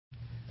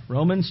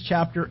Romans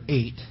chapter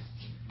 8,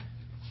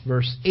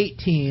 verse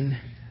 18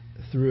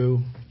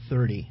 through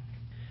 30.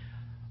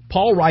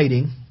 Paul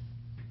writing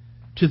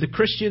to the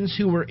Christians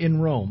who were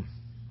in Rome,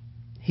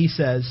 he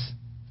says,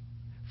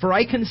 "For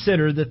I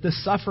consider that the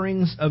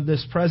sufferings of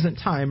this present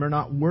time are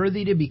not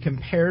worthy to be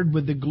compared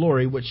with the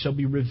glory which shall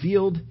be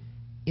revealed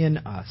in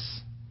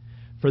us.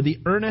 For the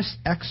earnest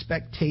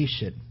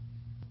expectation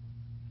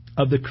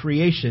of the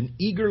creation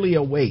eagerly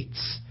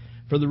awaits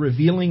for the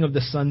revealing of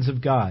the sons of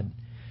God.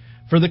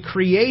 For the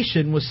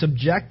creation was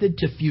subjected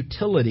to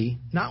futility,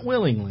 not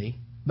willingly,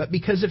 but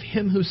because of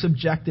him who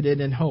subjected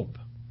it in hope.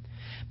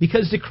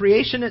 Because the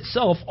creation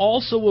itself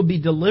also will be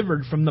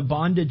delivered from the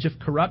bondage of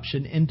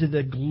corruption into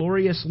the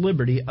glorious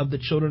liberty of the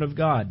children of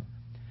God.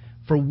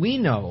 For we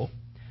know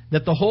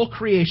that the whole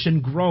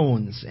creation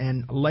groans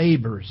and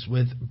labors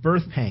with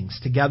birth pangs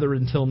together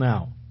until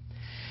now.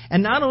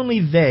 And not only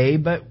they,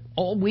 but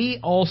we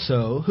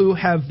also who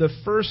have the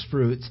first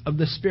fruits of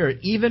the Spirit,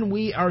 even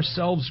we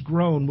ourselves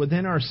groan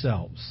within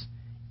ourselves,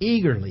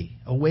 eagerly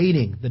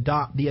awaiting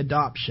the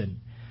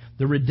adoption,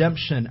 the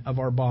redemption of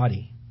our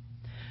body.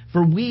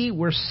 For we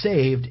were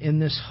saved in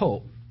this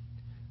hope.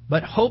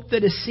 But hope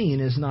that is seen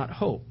is not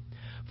hope.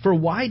 For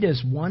why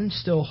does one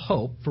still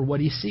hope for what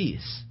he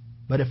sees?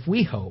 But if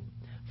we hope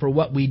for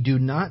what we do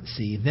not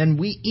see, then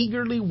we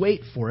eagerly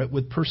wait for it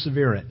with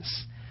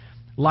perseverance.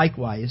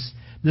 Likewise,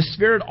 the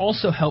Spirit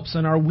also helps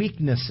in our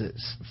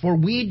weaknesses, for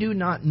we do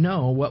not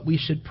know what we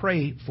should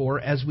pray for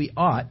as we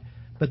ought,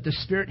 but the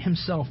Spirit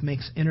himself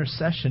makes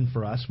intercession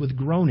for us with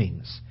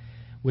groanings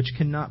which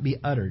cannot be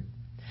uttered.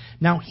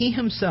 Now he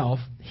who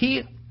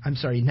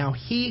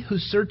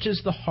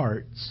searches the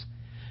hearts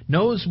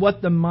knows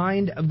what the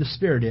mind of the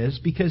Spirit is,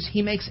 because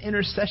he makes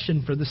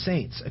intercession for the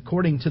saints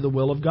according to the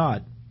will of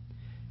God.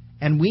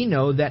 And we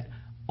know that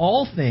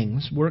all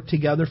things work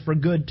together for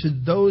good to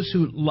those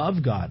who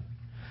love God,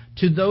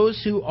 to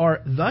those who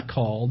are the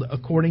called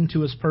according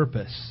to his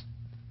purpose,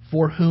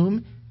 for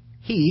whom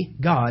he,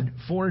 God,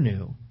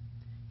 foreknew.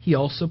 He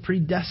also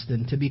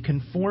predestined to be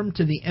conformed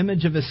to the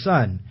image of his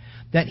Son,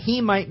 that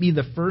he might be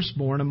the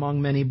firstborn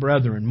among many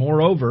brethren.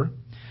 Moreover,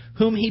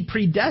 whom he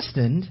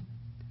predestined,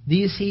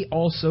 these he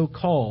also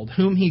called.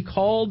 Whom he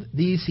called,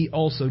 these he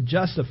also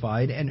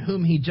justified. And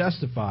whom he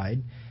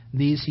justified,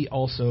 these he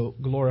also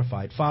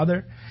glorified."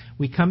 Father,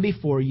 we come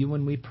before you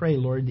and we pray,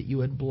 Lord, that you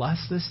would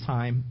bless this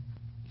time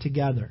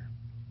together.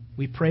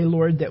 We pray,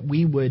 Lord, that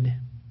we would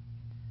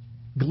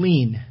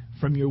glean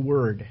from your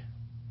word,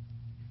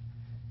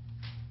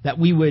 that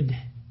we would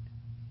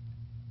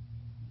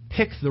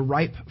pick the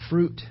ripe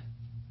fruit.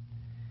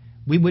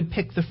 We would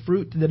pick the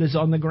fruit that is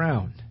on the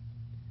ground.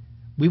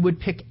 We would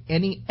pick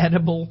any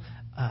edible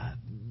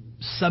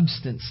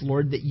substance,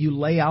 Lord, that you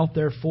lay out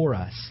there for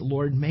us.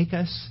 Lord, make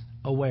us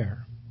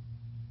aware.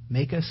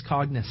 Make us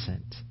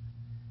cognizant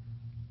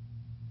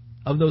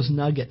of those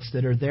nuggets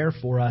that are there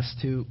for us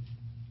to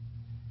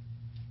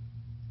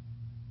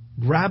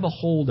grab a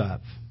hold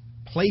of,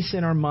 place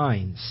in our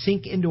minds,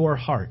 sink into our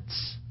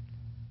hearts,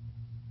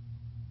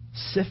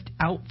 sift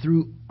out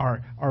through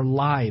our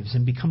lives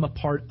and become a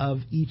part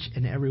of each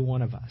and every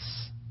one of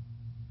us.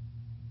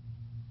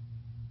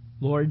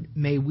 Lord,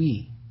 may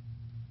we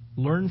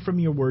learn from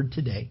your word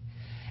today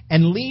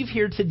and leave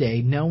here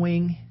today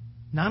knowing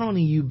not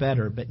only you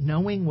better, but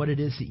knowing what it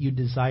is that you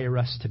desire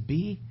us to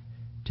be,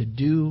 to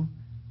do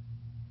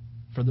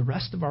for the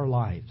rest of our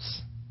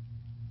lives.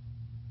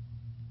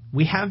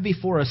 We have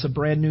before us a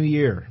brand new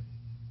year.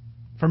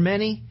 For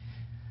many,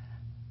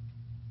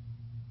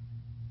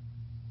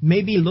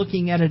 maybe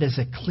looking at it as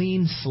a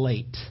clean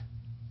slate.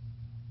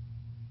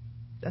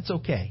 That's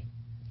okay.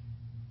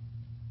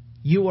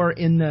 You are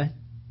in the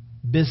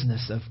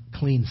business of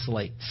clean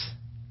slates,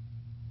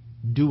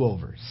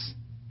 do-overs,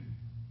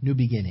 new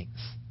beginnings.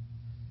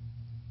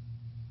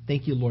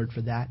 Thank you, Lord,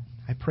 for that.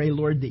 I pray,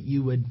 Lord, that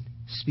you would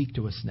speak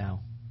to us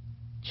now.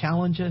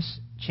 Challenge us,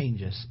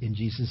 change us, in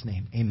Jesus'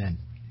 name. Amen.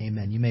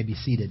 Amen. You may be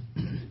seated.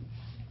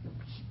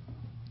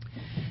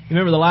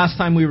 Remember the last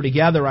time we were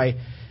together,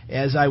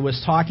 as I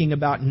was talking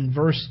about in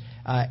verse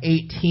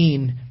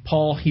 18,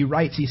 Paul, he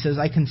writes, he says,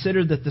 "I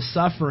consider that the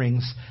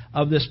sufferings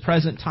of this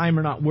present time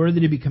are not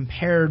worthy to be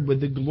compared with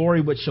the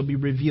glory which shall be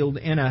revealed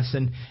in us."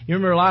 And you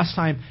remember last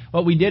time,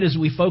 what we did is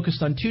we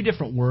focused on two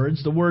different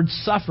words. The word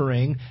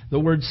suffering,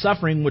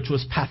 which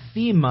was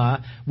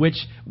pathema,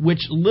 which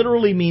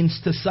literally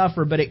means to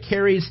suffer, but it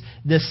carries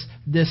this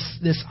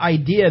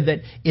idea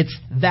that it's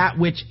that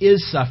which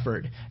is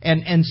suffered.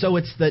 And so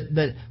it's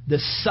the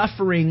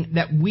suffering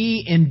that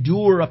we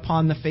endure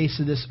upon the face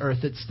of this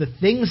earth. It's the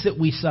things that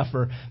we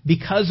suffer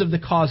because of the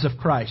cause of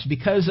Christ,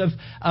 because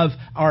of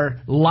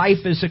our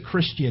life as a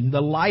Christian,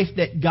 the life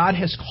that God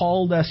has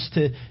called us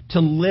to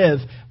live.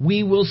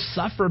 We will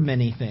suffer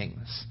many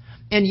things.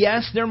 And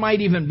yes, there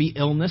might even be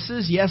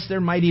illnesses. Yes,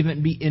 there might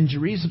even be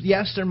injuries.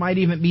 Yes, there might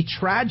even be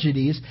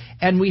tragedies.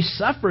 And we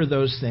suffer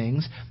those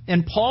things.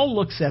 And Paul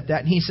looks at that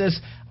and he says,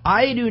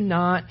 I do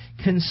not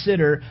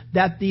consider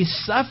that these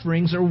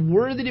sufferings are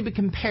worthy to be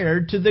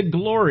compared to the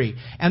glory.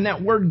 And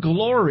that word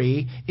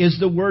glory is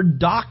the word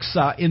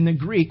doxa in the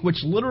Greek,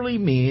 which literally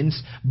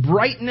means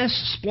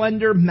brightness,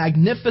 splendor,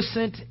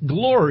 magnificent,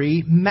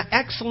 glory,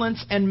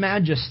 excellence, and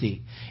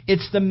majesty.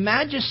 It's the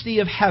majesty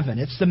of heaven.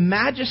 It's the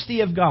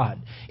majesty of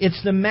God.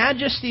 It's the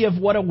majesty of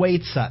what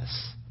awaits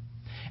us.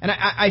 And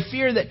I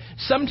fear that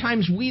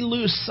sometimes we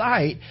lose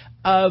sight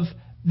of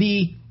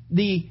the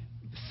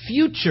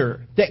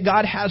future that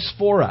God has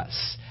for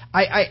us.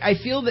 I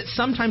feel that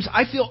sometimes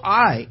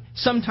I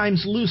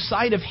sometimes lose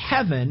sight of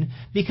heaven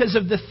because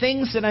of the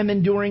things that I'm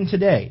enduring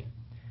today.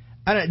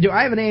 Do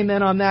I have an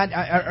amen on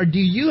that? Or do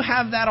you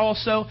have that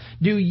also?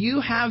 Do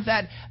you have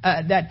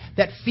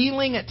that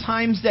feeling at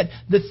times that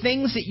the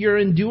things that you're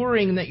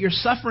enduring, that you're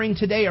suffering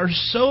today are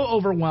so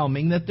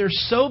overwhelming, that they're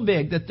so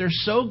big, that they're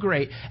so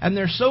great, and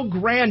they're so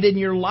grand in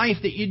your life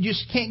that you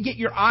just can't get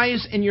your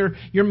eyes and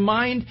your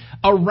mind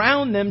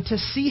around them to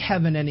see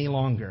heaven any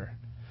longer?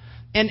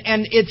 And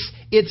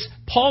it's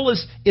Paul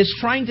is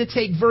trying to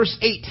take verse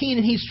 18,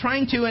 and he's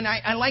trying to, and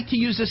I like to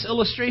use this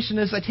illustration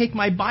as I take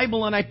my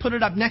Bible and I put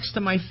it up next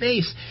to my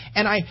face,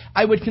 and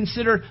I would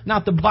consider,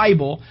 not the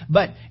Bible,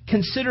 but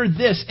consider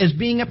this as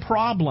being a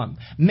problem.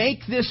 Make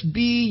this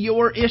be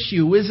your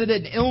issue. Is it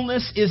an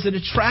illness? Is it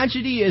a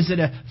tragedy? Is it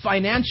a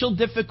financial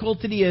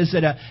difficulty? Is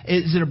it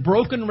a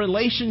broken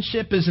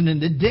relationship? Is it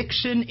an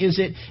addiction? Is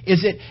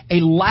it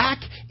a lack?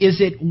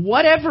 Is it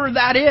whatever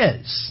that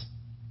is?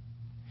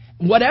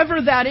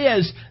 Whatever that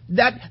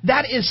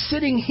is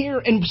sitting here,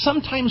 and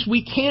sometimes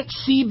we can't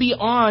see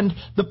beyond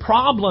the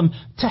problem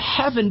to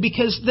heaven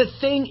because the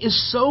thing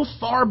is so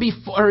far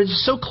before, or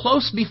so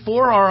close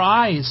before our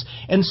eyes,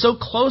 and so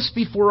close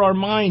before our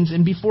minds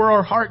and before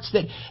our hearts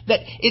that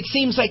it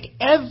seems like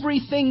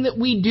everything that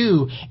we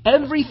do,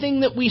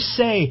 everything that we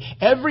say,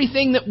 every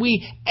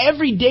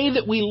day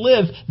that we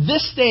live,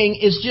 this thing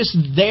is just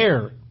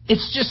there.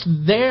 It's just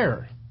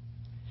there.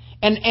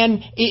 And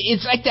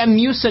it's like that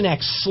Mucinex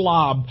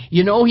slob,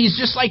 he's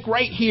just like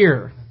right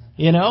here,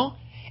 and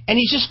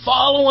he's just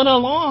following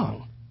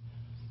along.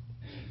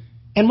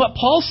 And what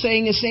Paul's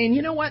saying is saying,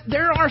 you know what,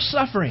 there are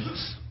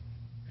sufferings,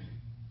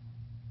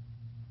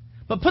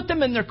 but put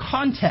them in their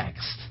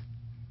context.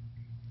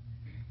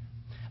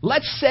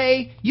 Let's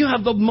say you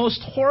have the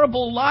most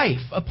horrible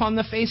life upon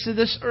the face of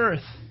this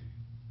earth.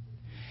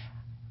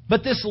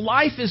 But this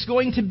life is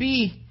going to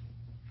be,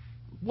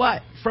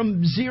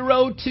 from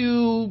 0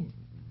 to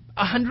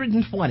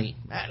 120.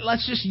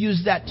 Let's just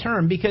use that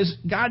term because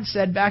God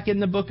said back in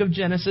the book of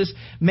Genesis,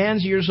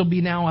 man's years will be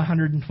now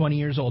 120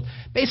 years old.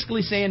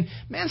 Basically saying,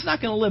 man's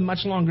not going to live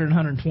much longer than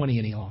 120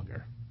 any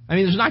longer. I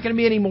mean, there's not going to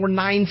be any more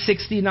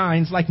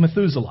 969s like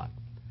Methuselah.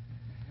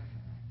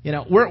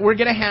 We're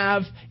going to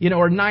have,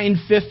 or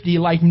 950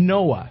 like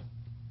Noah.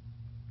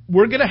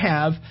 We're going to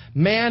have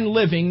man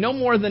living no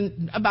more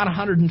than about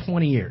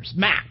 120 years,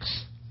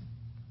 max.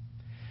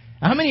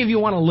 Now, how many of you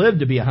want to live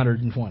to be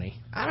 120?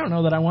 I don't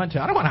know that I want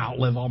to. I don't want to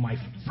outlive all my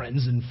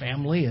friends and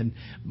family and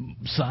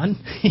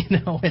son,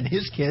 and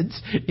his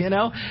kids,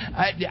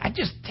 I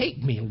just take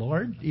me,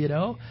 Lord,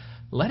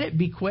 Let it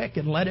be quick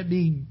and let it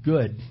be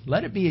good.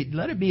 Let it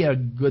be a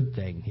good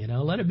thing,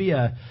 Let it be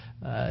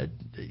I'd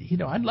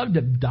love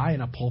to die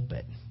in a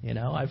pulpit,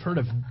 I've heard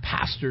of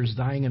pastors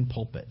dying in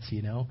pulpits,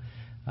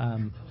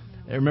 I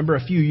remember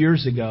a few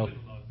years ago.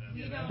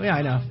 Yeah,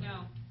 I know.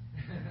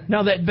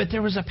 No, but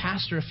there was a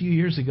pastor a few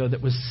years ago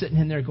that was sitting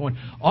in there going,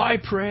 I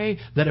pray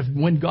that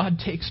when God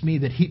takes me,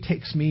 that He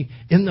takes me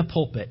in the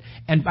pulpit.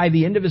 And by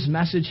the end of his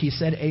message, he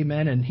said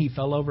amen, and he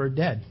fell over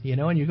dead.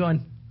 And you're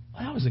going,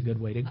 well, that was a good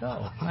way to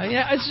go.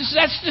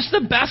 That's just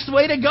the best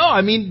way to go.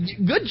 I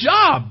mean, good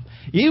job.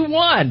 You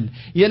won.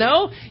 You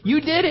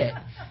did it.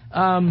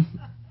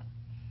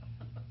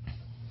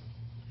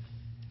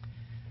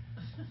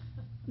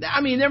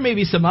 There may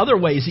be some other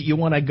ways that you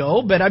want to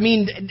go, but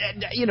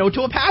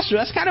to a pastor,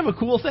 that's kind of a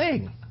cool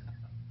thing.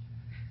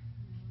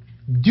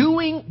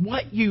 Doing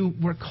what you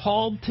were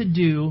called to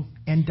do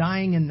and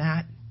dying in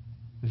that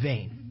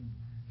vein.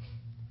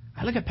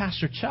 I look at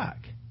Pastor Chuck.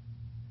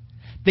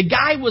 The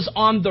guy was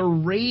on the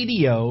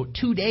radio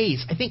 2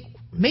 days. I think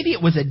maybe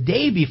it was a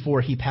day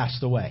before he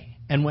passed away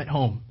and went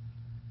home.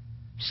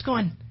 Just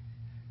going,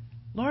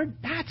 Lord,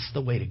 that's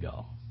the way to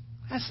go.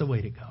 That's the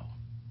way to go.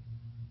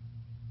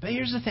 But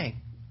here's the thing.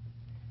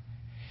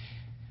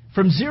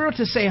 From 0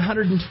 to, say,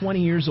 120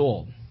 years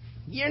old,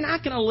 you're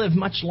not going to live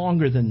much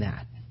longer than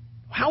that.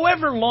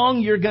 However long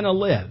you're going to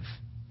live.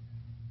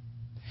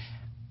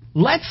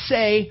 Let's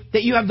say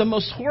that you have the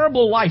most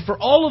horrible life for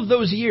all of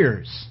those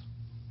years,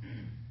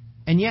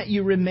 and yet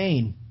you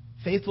remain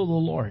faithful to the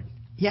Lord.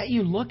 Yet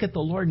you look at the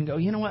Lord and go,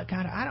 you know what,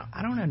 God,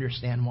 I don't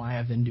understand why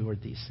I've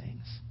endured these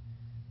things.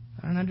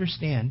 I don't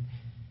understand.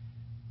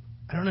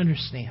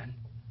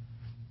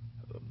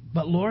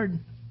 But Lord,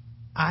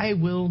 I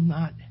will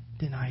not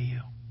deny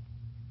you.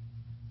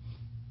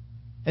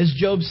 As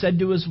Job said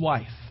to his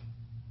wife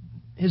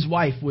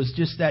was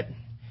just that,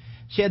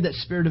 she had that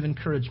spirit of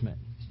encouragement.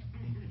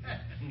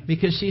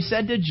 Because she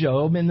said to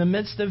Job, in the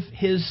midst of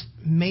his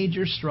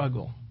major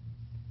struggle,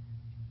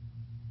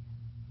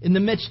 in the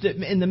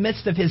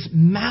midst of his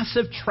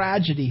massive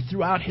tragedy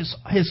throughout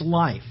his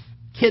life.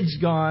 Kids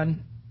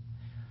gone,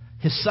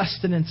 his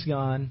sustenance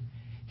gone,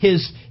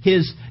 his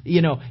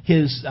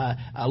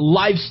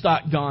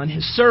livestock gone,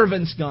 his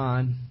servants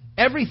gone,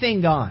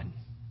 everything gone.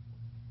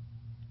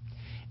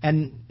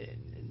 And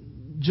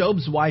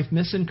Job's wife,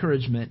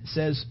 Misencouragement,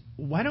 says,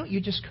 "Why don't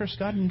you just curse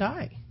God and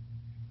die?"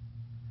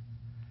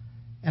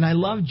 And I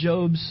love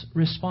Job's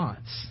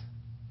response.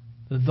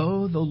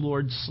 "Though the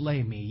Lord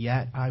slay me,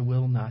 yet I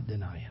will not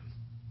deny him."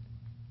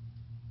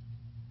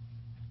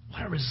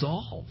 What a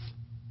resolve.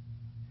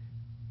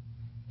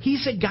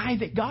 He's a guy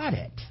that got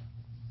it.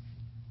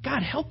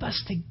 God, help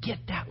us to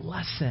get that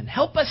lesson.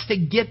 Help us to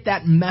get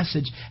that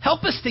message.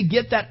 Help us to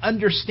get that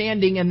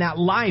understanding and that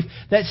life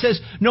that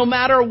says, no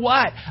matter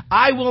what,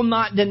 I will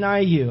not deny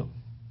you.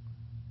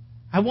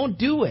 I won't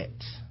do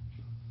it.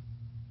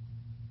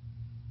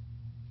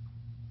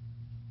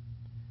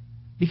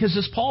 Because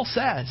as Paul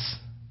says,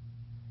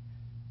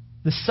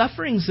 the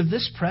sufferings of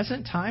this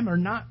present time they're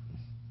not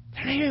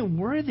even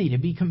worthy to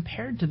be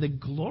compared to the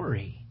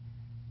glory.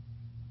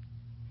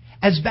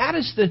 As bad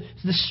as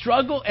the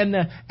struggle and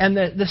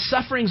the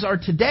sufferings are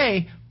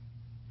today,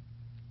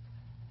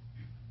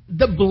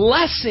 the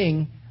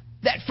blessing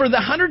that for the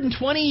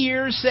 120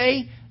 years,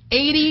 say,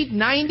 80,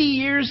 90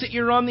 years that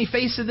you're on the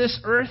face of this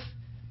earth,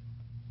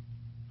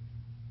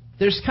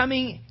 there's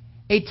coming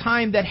a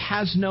time that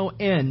has no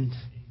end,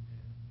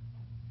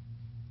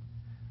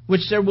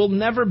 which there will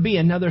never be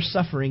another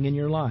suffering in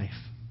your life.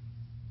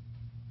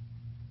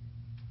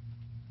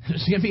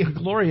 It's going to be a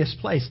glorious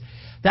place.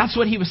 That's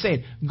what he was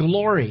saying.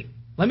 Glory.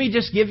 Let me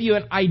just give you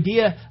an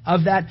idea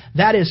of that.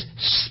 That is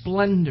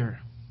splendor.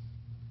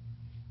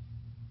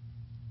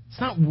 It's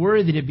not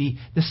worthy to be.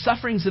 The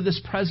sufferings of this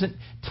present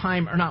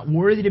time are not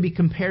worthy to be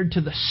compared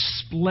to the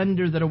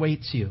splendor that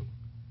awaits you.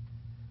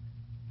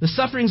 The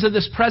sufferings of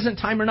this present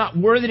time are not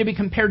worthy to be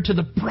compared to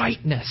the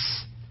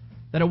brightness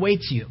that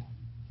awaits you.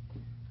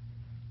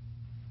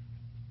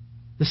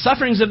 The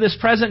sufferings of this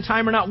present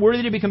time are not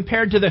worthy to be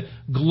compared to the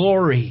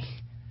glory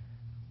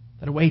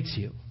that awaits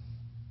you.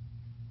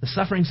 The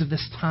sufferings of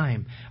this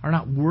time are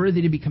not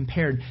worthy to be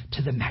compared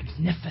to the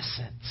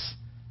magnificence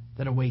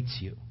that awaits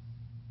you.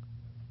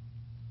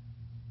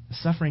 The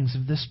sufferings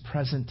of this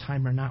present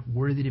time are not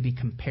worthy to be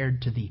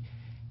compared to the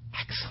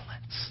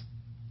excellence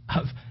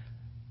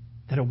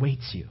that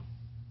awaits you.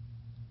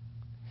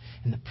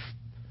 And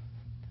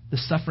the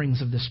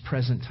sufferings of this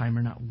present time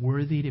are not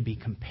worthy to be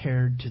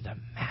compared to the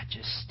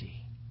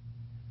majesty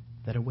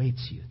that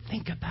awaits you.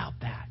 Think about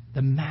that.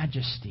 The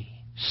majesty,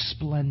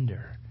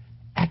 splendor,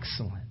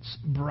 excellence,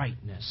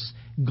 brightness,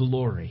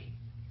 glory,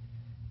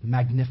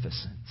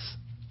 magnificence.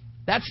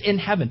 That's in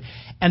heaven.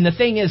 And the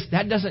thing is,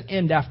 that doesn't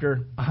end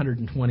after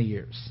 120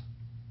 years.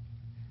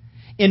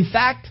 In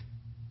fact,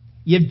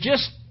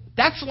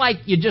 that's like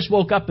you just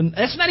woke up, and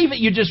that's not even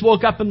you just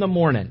woke up in the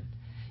morning.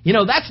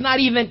 That's not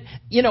even,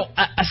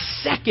 a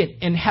second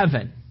in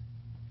heaven.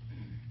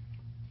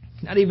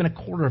 Not even a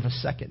quarter of a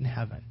second in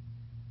heaven.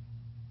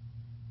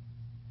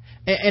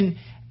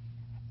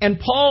 And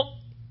Paul,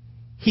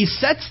 he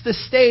sets the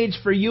stage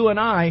for you and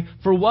I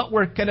for what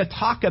we're going to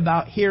talk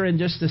about here in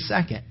just a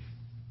second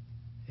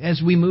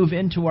as we move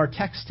into our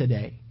text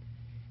today.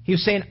 He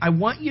was saying, I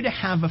want you to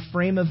have a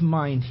frame of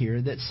mind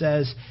here that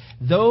says,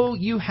 though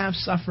you have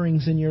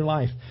sufferings in your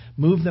life,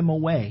 move them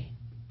away.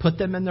 Put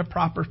them in their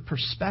proper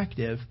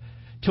perspective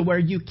to where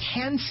you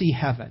can see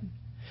heaven.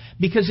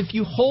 Because if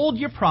you hold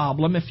your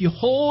problem, if you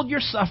hold your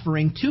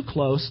suffering too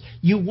close,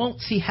 you won't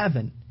see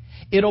heaven.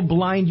 It'll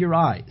blind your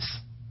eyes.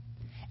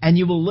 And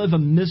you will live a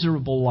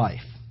miserable life.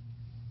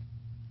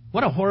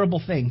 What a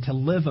horrible thing to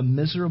live a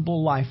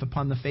miserable life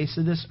upon the face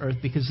of this earth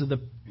because of the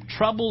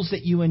troubles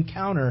that you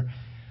encounter,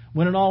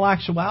 when in all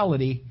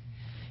actuality,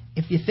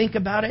 if you think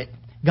about it,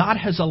 God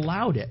has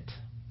allowed it.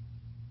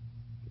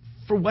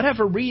 For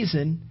whatever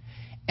reason,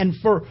 and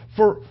for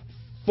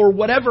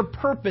whatever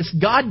purpose,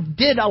 God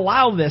did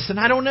allow this. And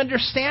I don't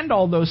understand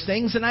all those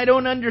things. And I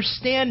don't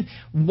understand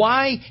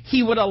why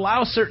He would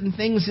allow certain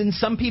things in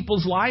some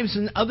people's lives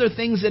and other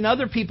things in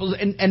other people's,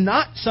 and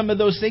not some of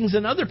those things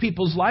in other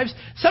people's lives.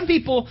 Some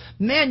people,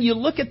 man, you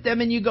look at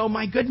them and you go,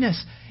 my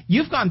goodness,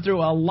 you've gone through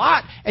a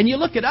lot. And you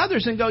look at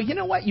others and go, you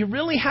know what? You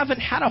really haven't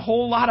had a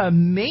whole lot of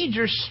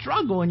major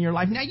struggle in your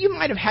life. Now, you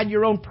might have had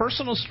your own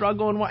personal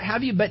struggle and what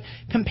have you, but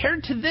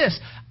compared to this,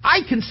 I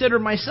consider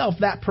myself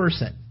that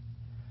person.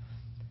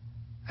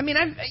 I mean,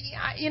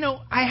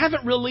 I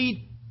haven't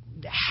really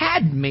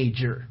had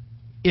major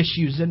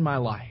issues in my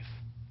life.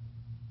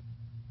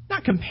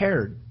 Not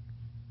compared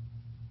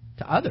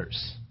to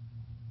others.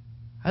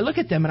 I look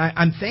at them and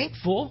I'm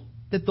thankful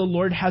that the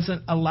Lord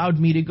hasn't allowed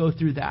me to go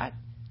through that.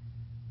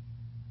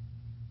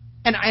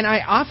 And I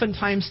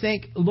oftentimes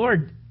think,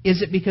 Lord,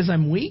 is it because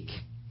I'm weak?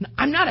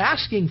 I'm not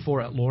asking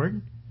for it,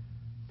 Lord.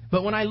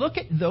 But when I look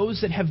at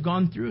those that have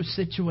gone through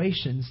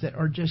situations that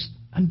are just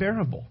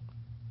unbearable,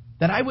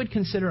 that I would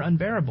consider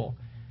unbearable,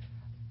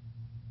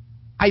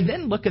 I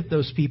then look at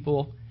those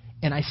people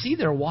and I see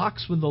their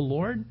walks with the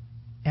Lord,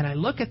 and I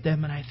look at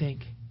them and I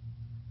think,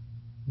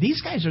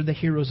 These guys are the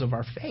heroes of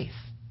our faith,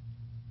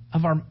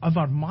 of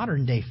our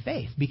modern day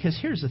faith. Because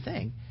here's the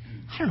thing.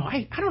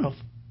 I don't know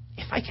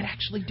if I could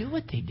actually do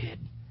what they did.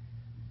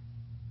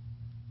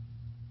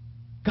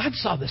 God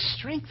saw the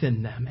strength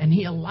in them, and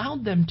He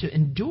allowed them to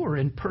endure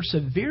and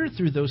persevere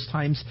through those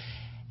times,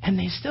 and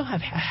they still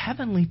have a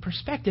heavenly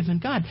perspective in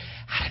God.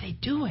 How do they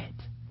do it?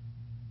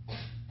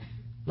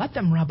 Let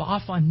them rub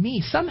off on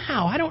me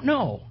somehow. I don't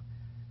know.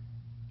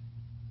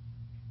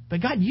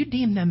 But God, you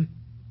deem them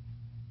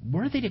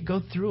worthy to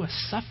go through a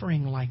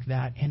suffering like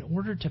that in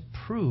order to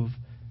prove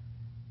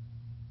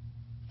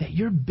that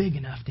you're big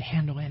enough to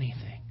handle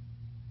anything.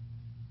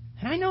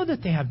 And I know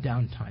that they have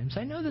down times.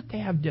 I know that they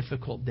have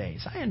difficult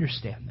days. I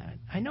understand that.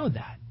 I know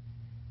that.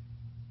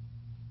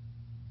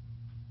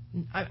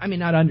 I mean,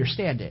 not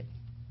understand it.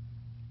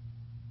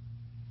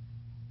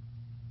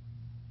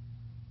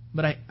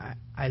 But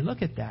I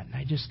look at that and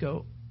I just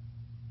go,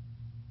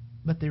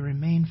 but they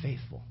remain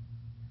faithful.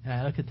 And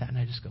I look at that and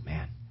I just go,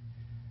 man,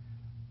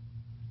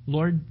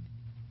 Lord,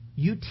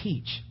 you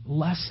teach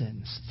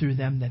lessons through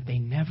them that they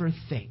never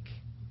think.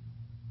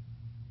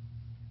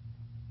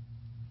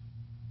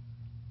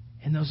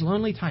 In those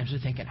lonely times, they're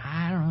thinking,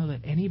 I don't know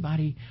that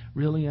anybody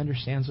really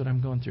understands what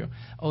I'm going through.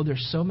 Oh,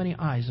 there's so many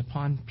eyes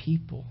upon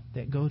people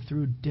that go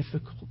through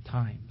difficult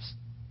times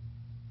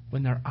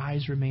when their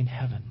eyes remain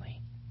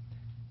heavenly.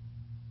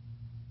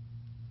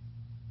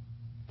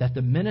 That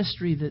the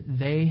ministry that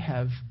they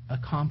have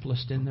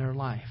accomplished in their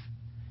life,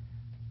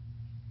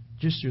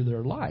 just through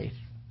their life,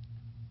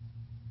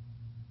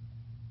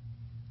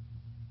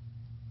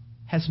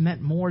 has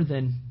meant more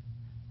than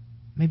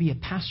maybe a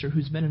pastor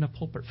who's been in a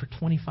pulpit for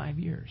 25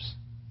 years.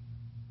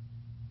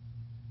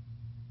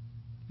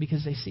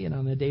 Because they see it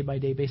on a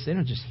day-by-day basis. They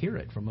don't just hear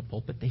it from a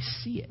pulpit. They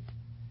see it.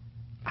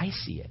 I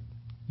see it.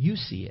 You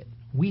see it.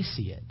 We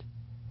see it.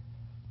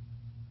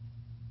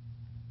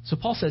 So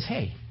Paul says,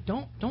 hey,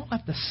 don't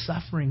let the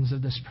sufferings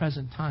of this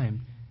present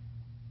time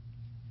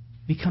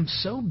become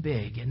so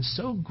big and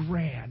so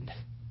grand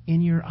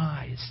in your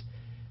eyes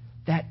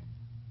that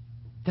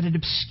it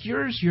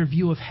obscures your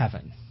view of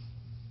heaven.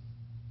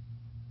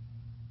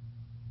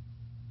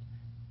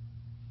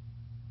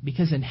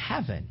 Because in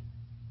heaven,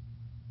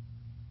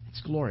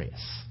 it's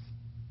glorious.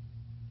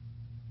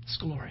 It's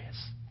glorious.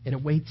 It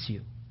awaits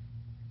you.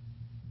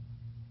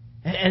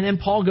 And then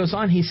Paul goes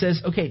on, he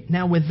says, okay,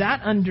 now with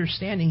that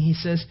understanding, he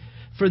says,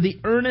 for the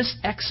earnest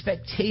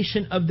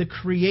expectation of the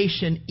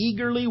creation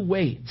eagerly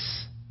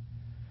waits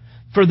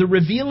for the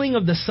revealing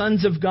of the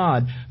sons of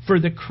God. For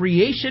the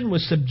creation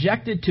was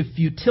subjected to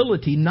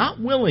futility, not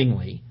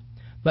willingly,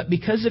 but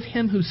because of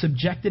Him who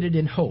subjected it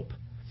in hope.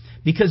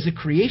 Because the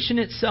creation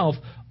itself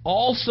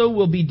also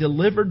will be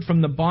delivered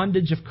from the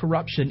bondage of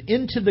corruption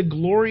into the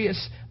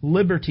glorious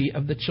liberty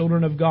of the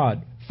children of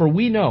God. For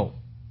we know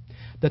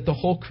that the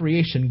whole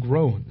creation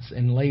groans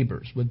and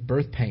labors with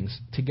birth pangs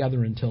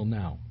together until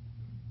now.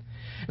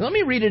 Now, let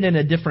me read it in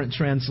a different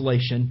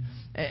translation.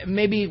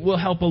 Maybe it will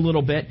help a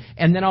little bit,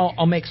 and then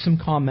I'll make some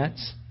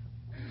comments.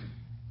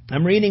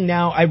 I'm reading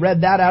now. I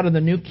read that out of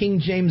the New King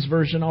James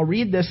Version. I'll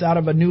read this out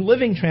of a New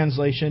Living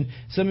Translation.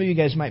 Some of you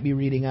guys might be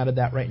reading out of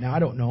that right now. I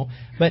don't know.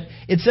 But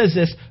it says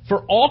this,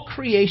 for all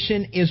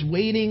creation is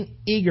waiting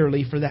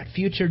eagerly for that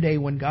future day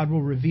when God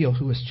will reveal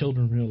who His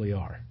children really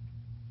are.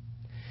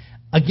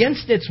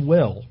 Against its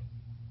will,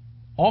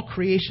 all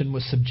creation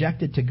was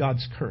subjected to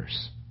God's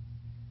curse.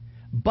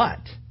 But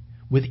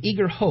with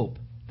eager hope,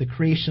 the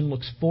creation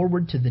looks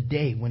forward to the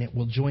day when it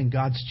will join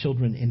God's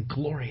children in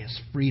glorious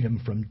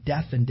freedom from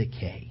death and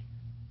decay.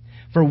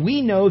 For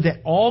we know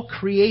that all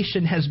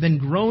creation has been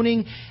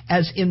groaning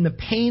as in the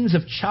pains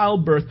of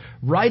childbirth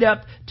right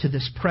up to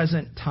this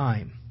present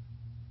time.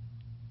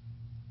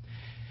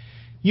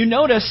 You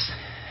notice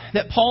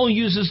that Paul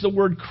uses the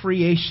word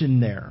creation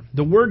there.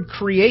 The word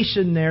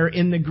creation there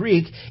in the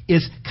Greek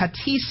is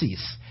katisis.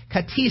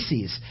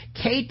 Katisis.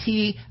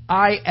 K-T-I-S-I-S.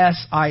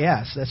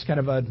 That's kind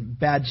of a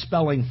bad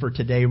spelling for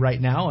today right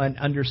now, and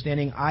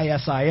understanding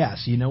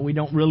I-S-I-S. You know, we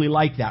don't really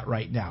like that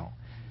right now.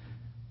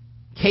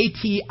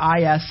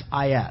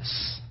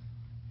 K-T-I-S-I-S.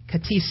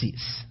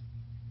 Katisis.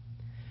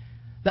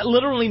 That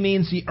literally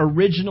means the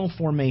original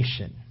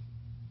formation.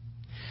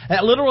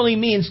 That literally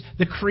means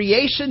the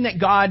creation that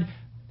God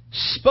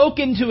spoke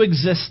into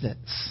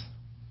existence.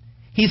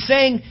 He's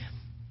saying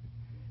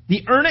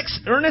the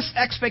earnest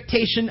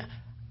expectation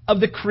of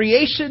the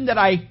creation that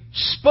I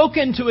spoke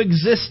into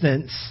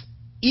existence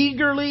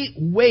eagerly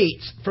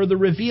waits for the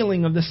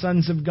revealing of the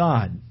sons of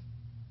God.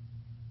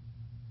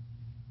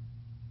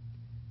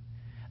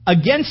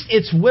 Against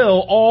its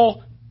will,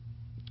 all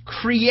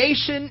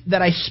creation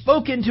that I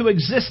spoke into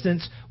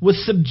existence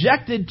was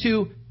subjected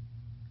to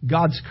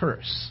God's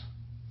curse.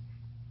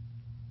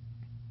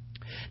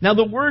 Now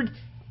the word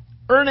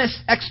earnest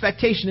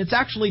expectation, it's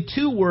actually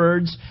two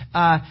words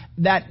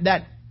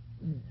that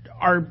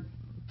are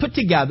put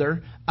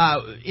together.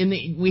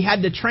 We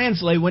had to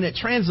translate. When it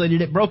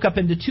translated, it broke up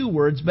into two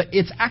words, but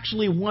it's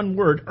actually one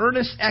word.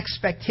 Earnest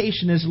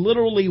expectation is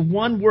literally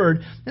one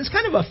word. It's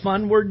kind of a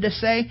fun word to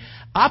say.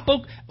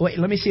 Wait,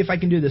 let me see if I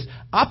can do this.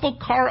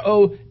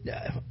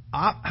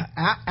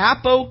 I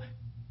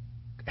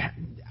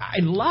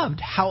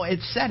loved how it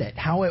said it.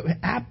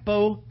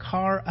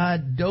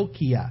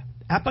 Apokaradokia.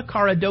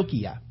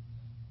 Apokaradokia.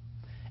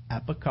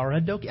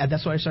 Apokaradokia.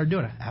 That's why I started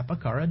doing it.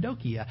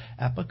 Apokaradokia.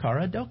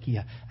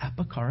 Apokaradokia.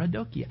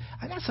 Apokaradokia.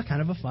 That's a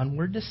kind of a fun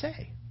word to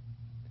say.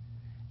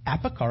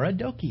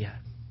 Apokaradokia.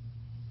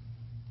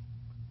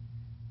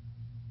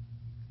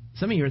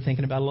 Some of you are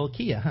thinking about a little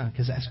Kia, huh?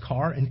 Because that's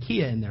car and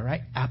Kia in there,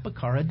 right?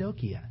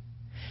 Apokaradokia.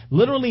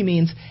 Literally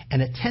means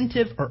an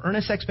attentive or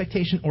earnest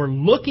expectation or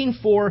looking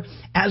for,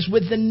 as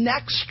with the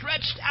neck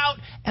stretched out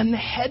and the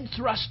head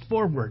thrust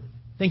forward.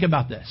 Think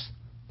about this.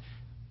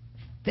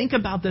 Think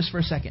about this for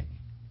a second.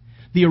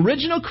 The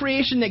original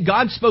creation that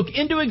God spoke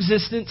into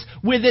existence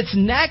with its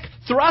neck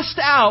thrust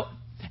out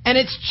and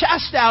its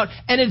chest out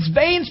and its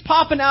veins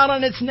popping out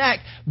on its neck,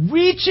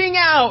 reaching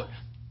out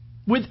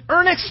with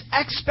earnest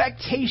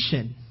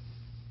expectation.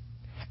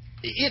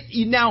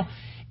 Now,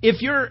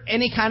 if you're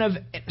any kind of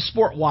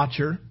sport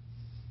watcher,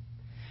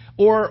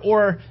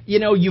 or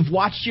you've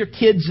watched your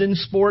kids in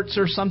sports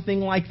or something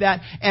like that,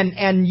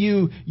 and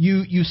you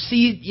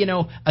see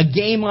a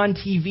game on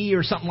TV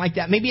or something like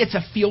that. Maybe it's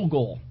a field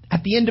goal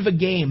at the end of a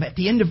game, at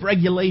the end of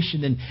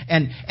regulation,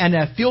 and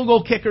a field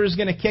goal kicker is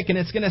going to kick, and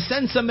it's going to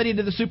send somebody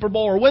to the Super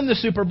Bowl or win the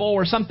Super Bowl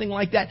or something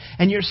like that.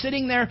 And you're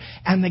sitting there,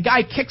 and the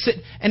guy kicks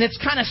it, and it's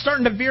kind of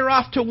starting to veer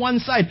off to one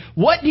side.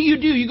 What do?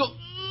 You go,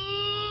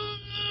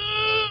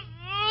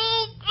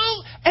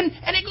 and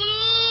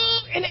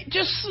it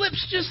just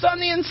slips just on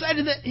the inside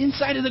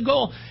of the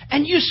goal,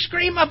 and you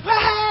scream up,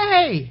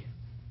 "Hey!"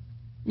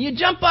 And you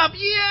jump up,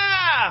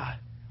 "Yeah!"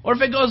 Or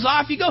if it goes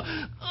off, you go,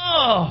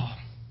 "Oh!"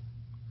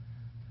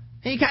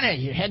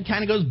 And your head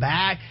kind of goes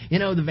back.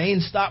 The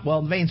veins stop.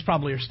 Well, the veins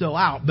probably are still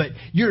out, but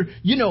your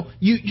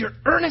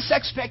earnest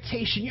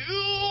expectation.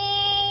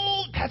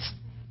 That's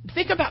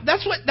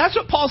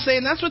what Paul's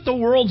saying. That's what the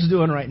world's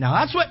doing right now.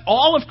 That's what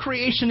all of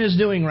creation is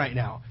doing right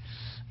now.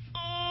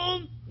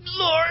 Oh,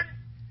 Lord,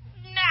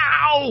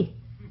 now,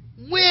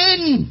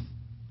 when?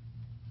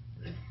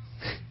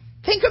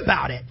 Think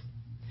about it.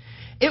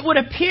 It would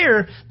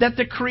appear that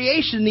the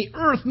creation, the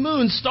earth,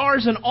 moon,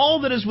 stars, and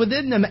all that is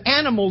within them,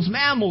 animals,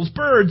 mammals,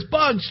 birds,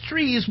 bugs,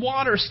 trees,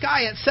 water,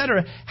 sky,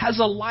 etc., has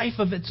a life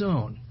of its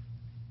own.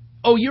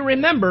 Oh, you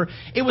remember,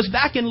 it was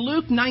back in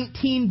Luke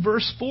 19,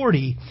 verse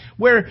 40,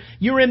 where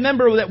you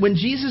remember that when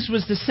Jesus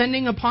was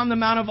descending upon the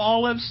Mount of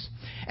Olives,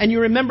 and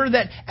you remember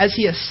that as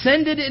he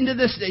descended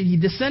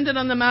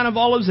on the Mount of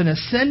Olives and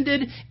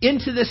ascended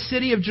into the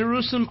city of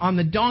Jerusalem on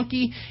the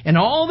donkey, and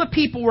all the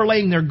people were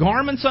laying their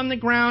garments on the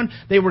ground.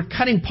 They were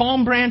cutting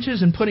palm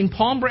branches and putting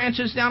palm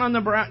branches down on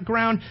the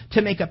ground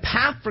to make a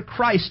path for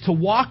Christ to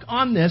walk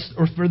on this,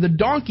 or for the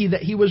donkey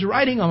that he was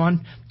riding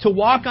on to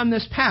walk on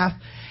this path,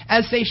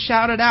 as they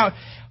shouted out,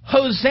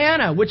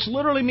 "Hosanna," which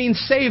literally means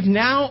 "Save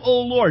now,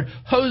 O Lord.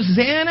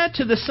 Hosanna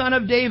to the Son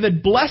of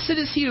David. Blessed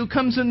is he who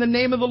comes in the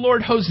name of the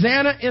Lord.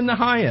 Hosanna in the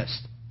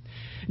highest."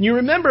 And you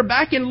remember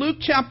back in Luke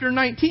chapter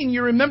 19,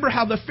 you remember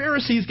how the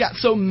Pharisees got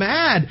so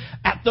mad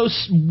at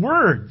those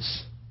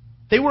words.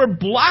 They were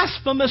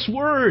blasphemous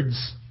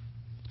words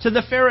to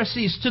the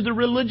Pharisees, to the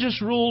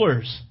religious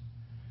rulers,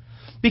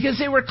 because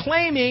they were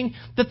claiming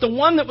that the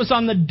one that was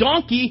on the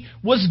donkey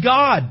was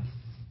God.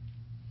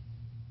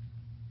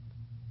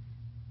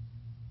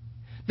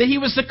 That he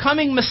was the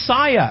coming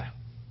Messiah.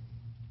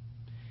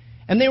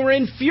 And they were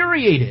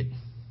infuriated.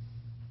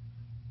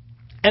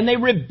 And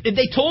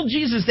they told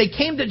Jesus, they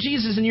came to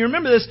Jesus, and you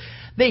remember this,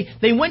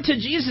 they went to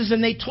Jesus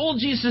and they told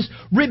Jesus,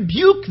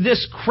 "Rebuke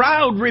this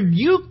crowd,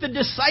 rebuke the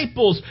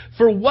disciples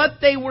for what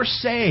they were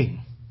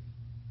saying."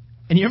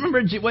 And you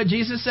remember what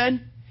Jesus said?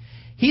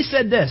 He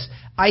said this,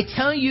 I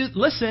tell you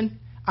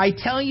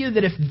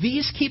that if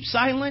these keep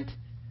silent,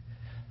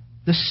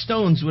 the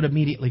stones would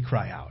immediately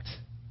cry out.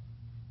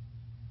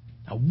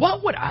 Now,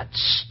 what would a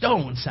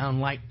stone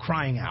sound like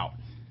crying out?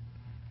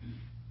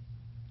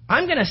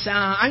 I'm going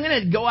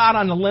to go out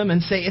on a limb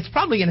and say it's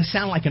probably going to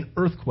sound like an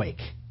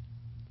earthquake.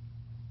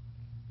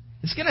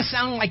 It's going to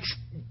sound like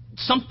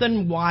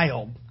something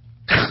wild.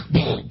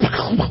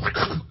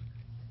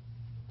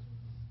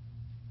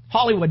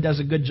 Hollywood does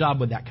a good job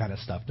with that kind of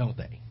stuff, don't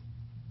they?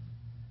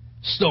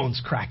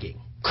 Stones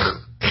cracking.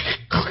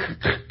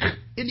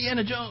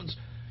 Indiana Jones,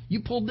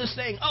 you pulled this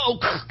thing. Oh.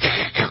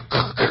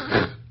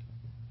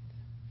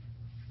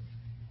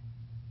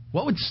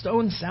 What would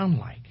stones sound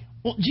like?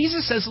 Well,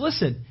 Jesus says,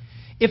 listen,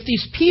 if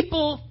these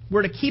people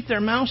were to keep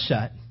their mouth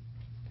shut,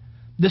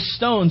 the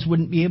stones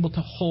wouldn't be able to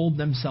hold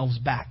themselves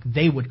back.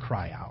 They would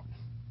cry out.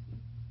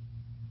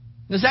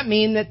 Does that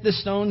mean that the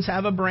stones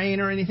have a brain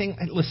or anything?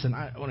 Listen,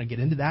 I don't want to get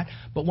into that.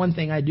 But one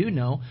thing I do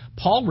know,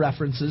 Paul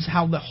references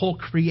how the whole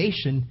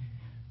creation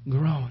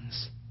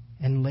groans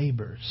and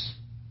labors.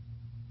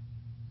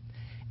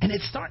 And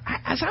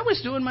as I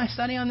was doing my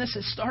study on this,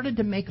 it started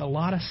to make a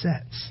lot of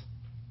sense.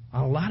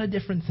 A lot of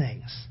different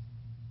things.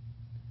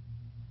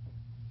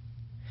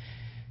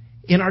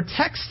 In our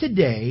text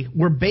today,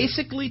 we're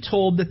basically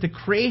told that the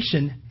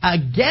creation,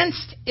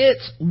 against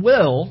its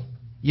will,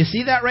 you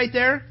see that right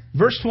there?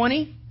 Verse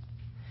 20?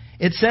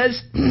 It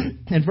says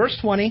in verse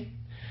 20,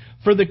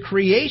 "For the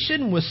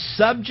creation was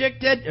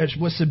subjected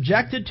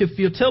to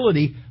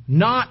futility,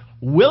 not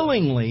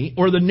willingly,"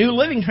 or the New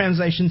Living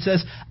Translation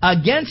says,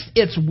 "against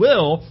its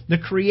will, the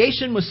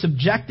creation was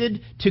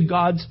subjected to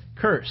God's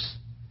curse."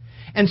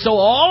 And so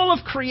all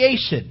of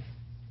creation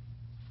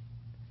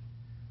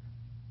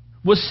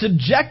was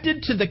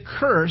subjected to the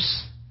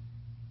curse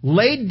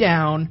laid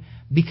down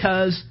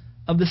because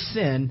of the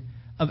sin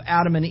of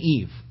Adam and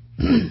Eve.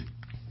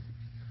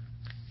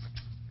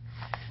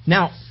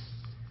 Now,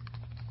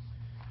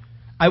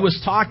 I was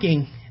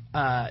talking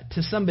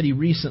to somebody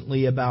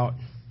recently about,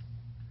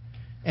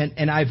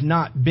 and I've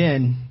not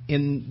been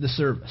in the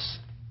service,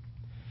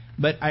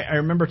 but I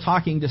remember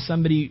talking to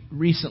somebody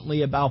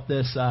recently about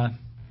this. I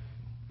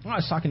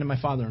was talking to my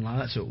father-in-law,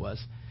 that's who it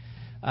was,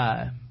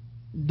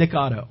 Dick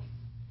Otto.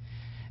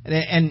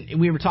 And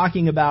we were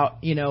talking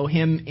about,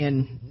 him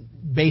in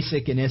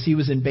basic, and as he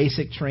was in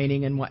basic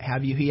training and what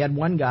have you, they had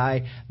one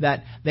guy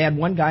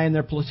in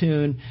their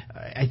platoon,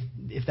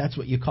 if that's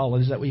what you call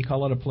it. Is that what you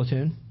call it, a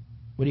platoon?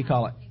 What do you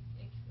call it?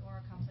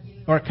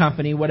 Or a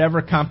company,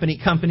 whatever company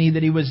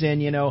that he was in,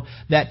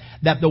 that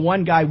the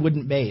one guy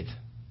wouldn't bathe.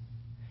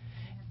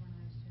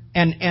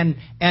 And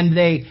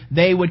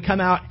they would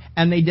come out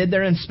and they did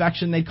their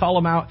inspection. They'd call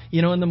them out,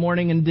 in the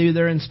morning and do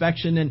their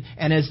inspection,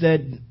 and as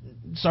the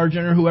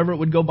sergeant or whoever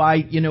would go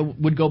by,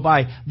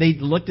 they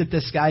looked at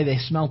this guy, they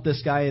smelt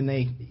this guy, and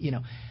they,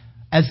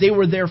 as they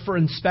were there for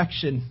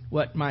inspection,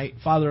 what my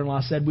father-in-law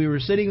said, we were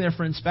sitting there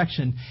for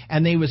inspection,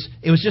 and it was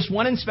just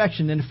one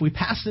inspection, and if we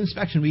passed the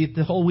inspection, we get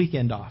the whole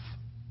weekend off.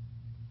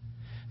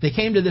 They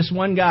came to this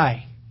one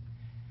guy,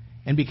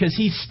 and because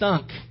he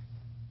stunk,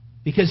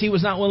 because he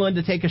was not willing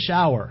to take a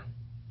shower,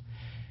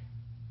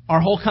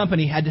 our whole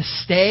company had to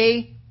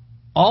stay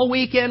all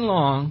weekend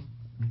long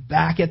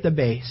back at the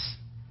base.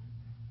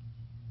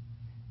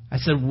 I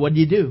said, "What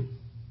did you do?"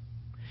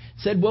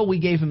 He said, "Well, we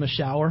gave him a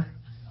shower.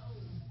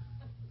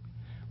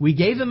 We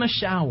gave him a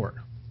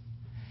shower.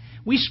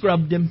 We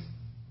scrubbed him."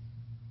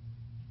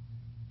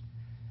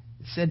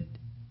 He said,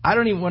 "I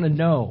don't even want to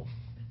know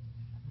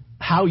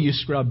how you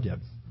scrubbed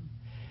him."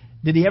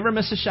 Did he ever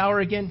miss a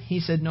shower again? He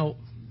said, "No,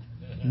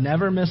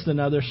 never missed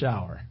another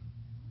shower."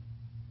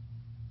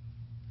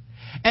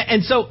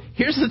 And so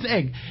here's the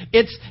thing.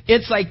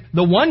 It's like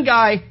the one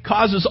guy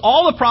causes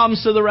all the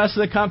problems to the rest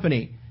of the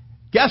company.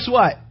 Guess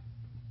what?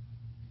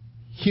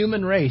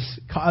 Human race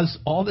caused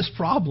all this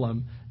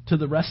problem to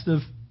the rest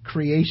of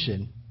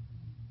creation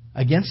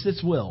against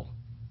its will.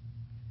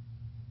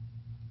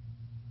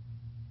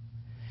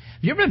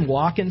 Have you ever been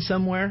walking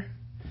somewhere?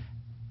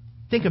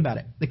 Think about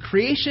it. The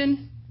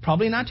creation,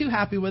 probably not too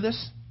happy with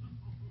us.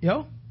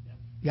 Got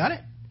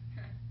it?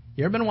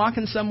 You ever been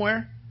walking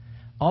somewhere?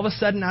 All of a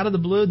sudden, out of the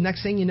blue, the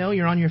next thing you know,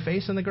 you're on your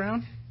face on the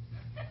ground?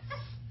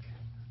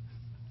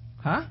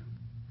 Huh?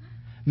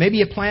 Maybe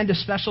you planned a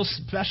special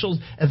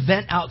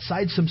event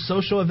outside, some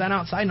social event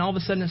outside, and all of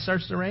a sudden it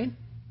starts to rain?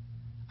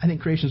 I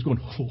think creation is going,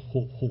 ho,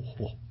 ho, ho,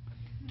 ho.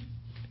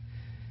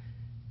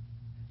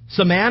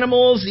 Some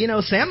animals,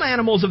 some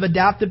animals have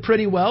adapted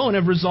pretty well and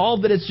have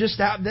resolved that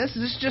this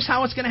is just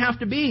how it's going to have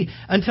to be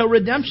until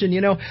redemption.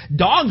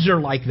 Dogs are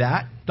like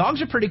that.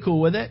 Dogs are pretty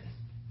cool with it.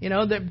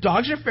 The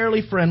dogs are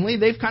fairly friendly.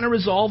 They've kind of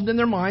resolved in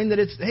their mind that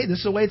this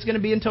is the way it's going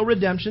to be until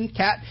redemption.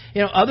 Cat,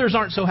 others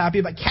aren't so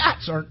happy, but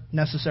cats aren't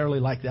necessarily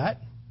like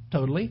that.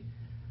 Totally.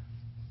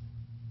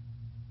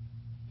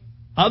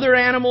 Other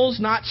animals,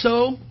 not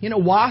so.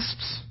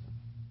 Wasps,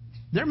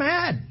 they're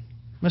mad.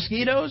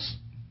 Mosquitoes,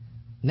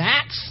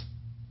 gnats.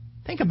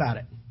 Think about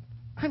it.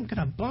 I'm going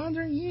to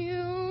bother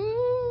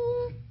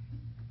you.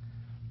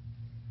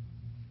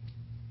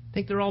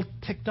 Think they're all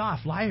ticked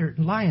off.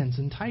 Lions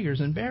and tigers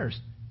and bears.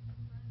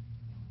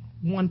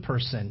 One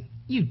person,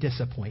 you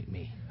disappoint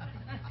me.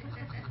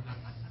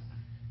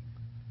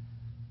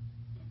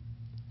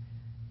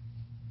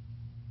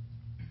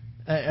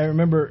 I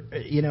remember,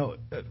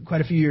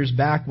 quite a few years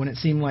back when it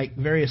seemed like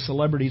various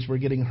celebrities were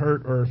getting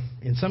hurt or,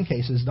 in some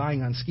cases,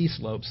 dying on ski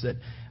slopes, that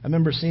I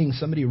remember seeing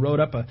somebody wrote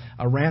up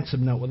a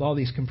ransom note with all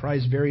these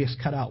comprised various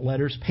cutout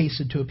letters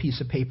pasted to a piece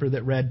of paper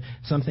that read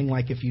something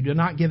like, "If you do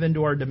not give in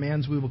to our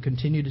demands, we will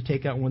continue to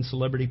take out one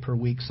celebrity per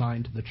week,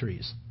 signed the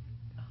trees."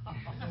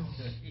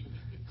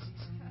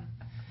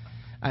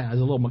 I know, it was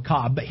a little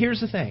macabre, but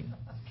here's the thing.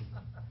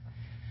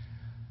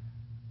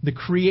 The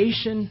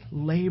creation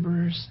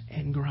labors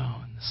and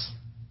groans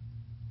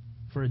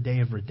for a day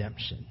of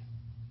redemption.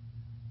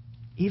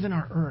 Even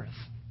our earth.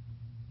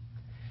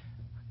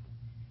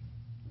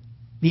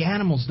 The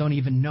animals don't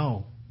even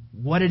know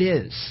what it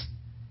is.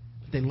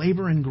 They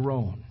labor and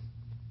groan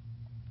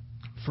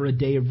for a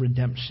day of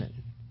redemption.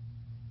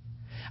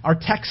 Our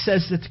text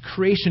says that the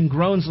creation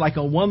groans like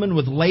a woman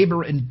with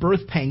labor and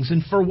birth pangs.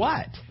 And for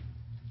what?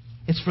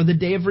 It's for the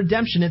day of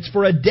redemption. It's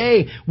for a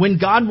day when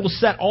God will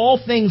set all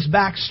things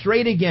back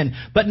straight again.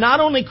 But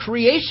not only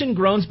creation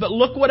groans, but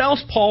look what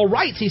else Paul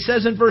writes. He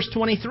says in verse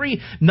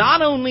 23,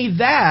 "Not only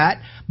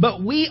that,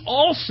 but we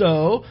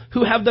also,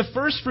 who have the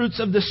first fruits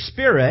of the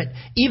Spirit,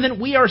 even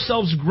we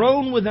ourselves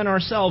groan within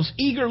ourselves,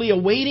 eagerly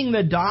awaiting the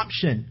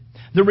adoption,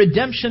 the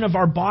redemption of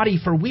our body,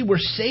 for we were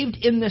saved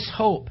in this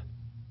hope.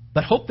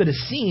 But hope that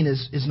is seen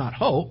is not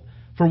hope.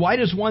 For why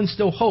does one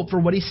still hope for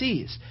what he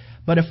sees?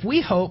 But if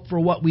we hope for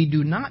what we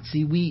do not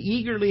see, we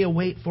eagerly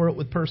await for it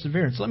with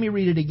perseverance. Let me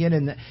read it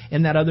again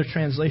in that other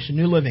translation,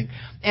 New Living.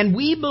 And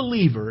we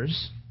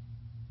believers,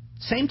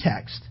 same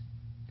text,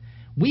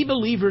 we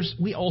believers,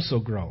 we also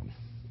groan.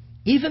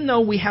 Even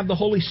though we have the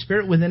Holy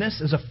Spirit within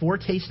us as a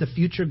foretaste of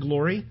future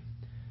glory,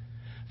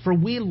 for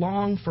we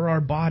long for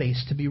our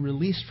bodies to be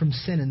released from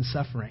sin and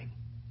suffering.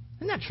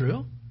 Isn't that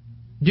true?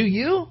 Do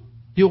you?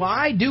 Do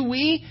I? Do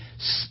we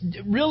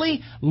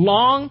really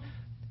long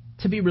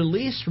to be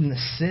released from the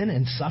sin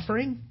and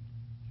suffering?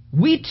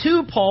 We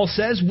too, Paul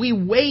says, we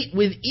wait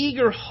with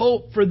eager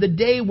hope for the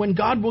day when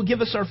God will give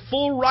us our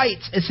full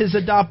rights as His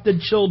adopted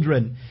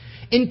children,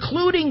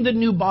 including the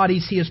new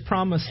bodies He has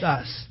promised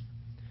us.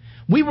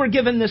 We were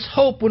given this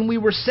hope when we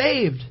were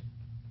saved.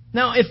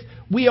 Now, if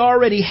we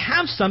already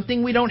have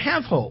something, we don't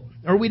have hope,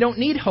 or we don't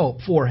need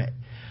hope for it.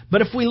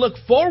 But if we look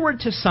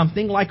forward to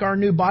something like our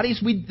new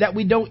bodies that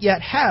we don't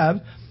yet have,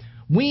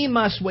 we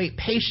must wait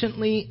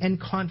patiently and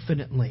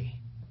confidently.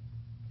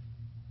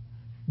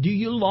 Do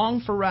you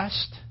long for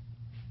rest?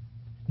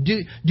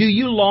 Do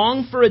you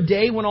long for a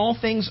day when all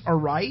things are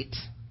right?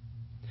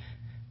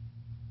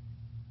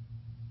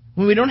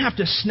 When we don't have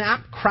to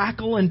snap,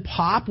 crackle, and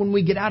pop when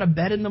we get out of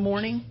bed in the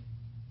morning?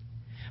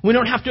 We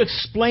don't have to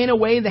explain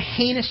away the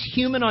heinous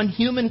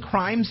human-on-human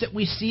crimes that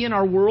we see in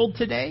our world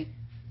today?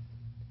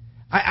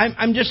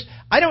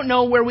 I don't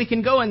know where we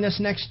can go in this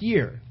next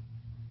year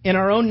in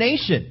our own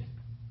nation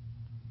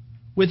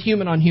with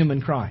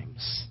human-on-human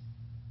crimes.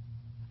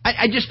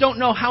 I just don't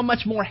know how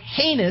much more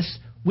heinous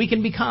we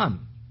can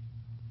become.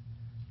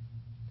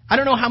 I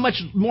don't know how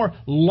much more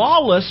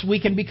lawless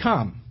we can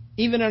become,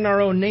 even in our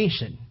own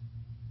nation.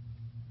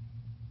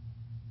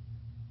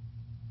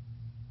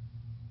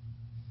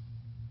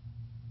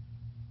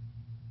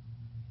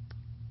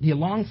 Do you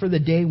long for the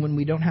day when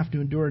we don't have to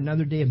endure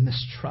another day of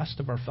mistrust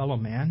of our fellow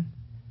man?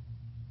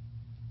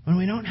 When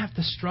we don't have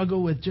to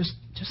struggle with just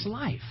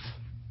life?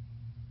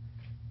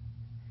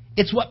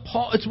 It's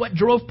what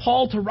drove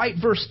Paul to write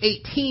verse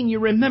 18. You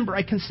remember,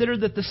 I consider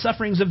that the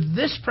sufferings of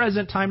this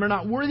present time are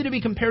not worthy to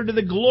be compared to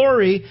the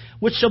glory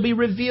which shall be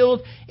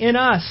revealed in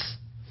us.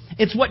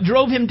 It's what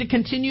drove him to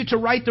continue to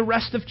write the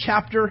rest of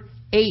chapter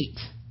 8.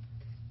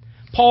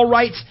 Paul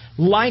writes,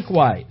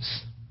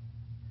 likewise,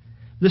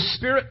 the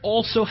Spirit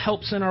also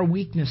helps in our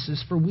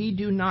weaknesses, for we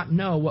do not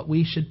know what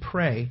we should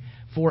pray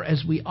for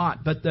as we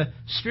ought. But the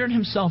Spirit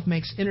Himself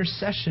makes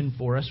intercession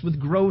for us with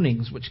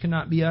groanings which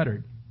cannot be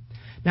uttered.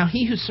 Now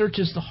He who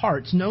searches the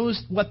hearts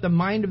knows what the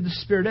mind of the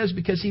Spirit is,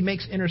 because He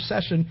makes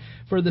intercession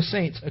for the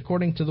saints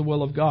according to the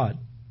will of God.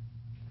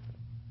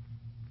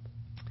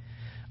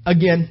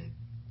 Again,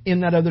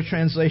 in that other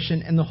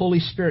translation, and the Holy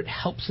Spirit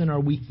helps in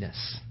our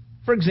weakness.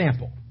 For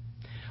example,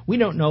 we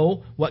don't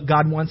know what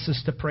God wants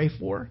us to pray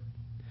for,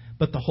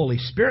 but the Holy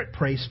Spirit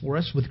prays for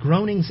us with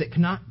groanings that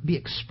cannot be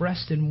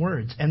expressed in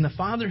words. And the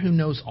Father who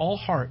knows all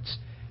hearts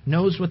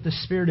knows what the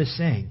Spirit is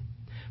saying.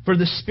 For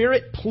the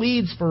Spirit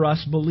pleads for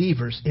us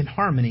believers in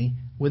harmony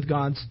with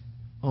God's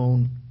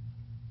own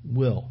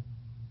will.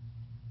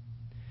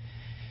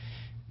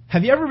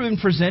 Have you ever been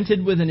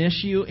presented with an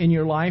issue in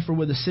your life or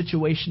with a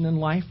situation in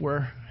life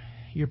where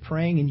you're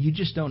praying and you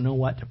just don't know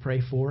what to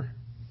pray for?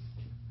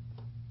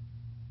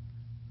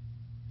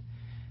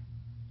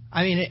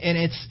 I mean, and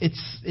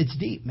it's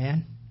deep,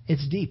 man.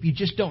 It's deep. You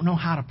just don't know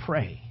how to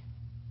pray.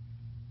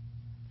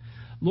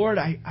 Lord,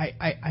 I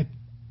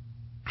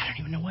don't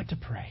even know what to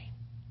pray.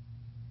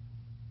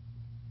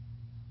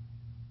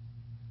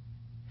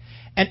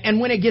 And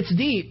when it gets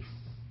deep,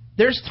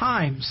 there's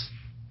times,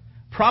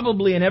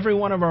 probably in every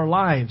one of our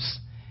lives,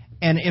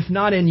 and if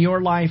not in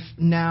your life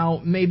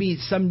now, maybe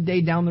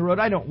someday down the road.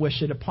 I don't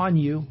wish it upon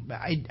you.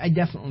 I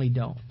definitely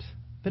don't.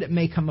 But it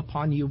may come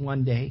upon you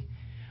one day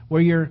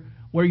where you're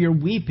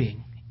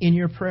weeping in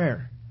your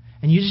prayer.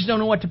 And you just don't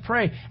know what to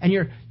pray. And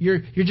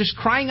you're just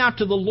crying out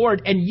to the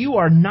Lord, and you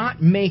are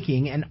not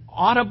making an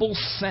audible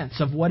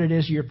sense of what it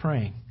is you're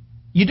praying.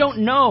 You don't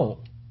know.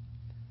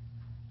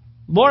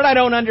 Lord, I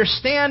don't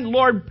understand.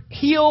 Lord,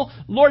 heal.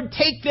 Lord,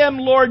 take them.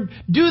 Lord,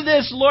 do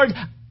this. Lord,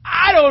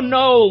 I don't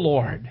know,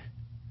 Lord.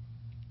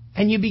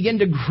 And you begin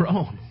to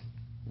groan.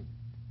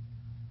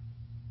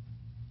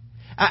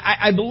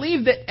 I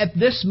believe that at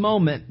this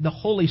moment, the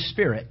Holy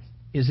Spirit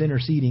is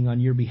interceding on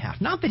your behalf.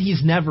 Not that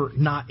He's never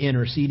not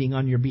interceding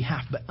on your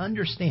behalf, but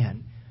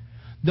understand,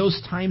 those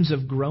times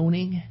of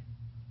groaning,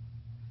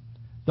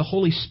 the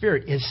Holy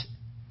Spirit is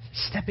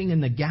stepping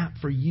in the gap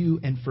for you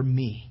and for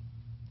me.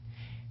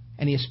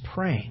 And He is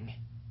praying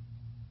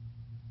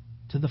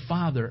to the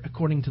Father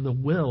according to the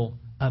will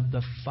of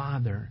the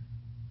Father,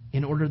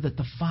 in order that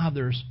the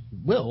Father's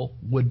will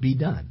would be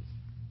done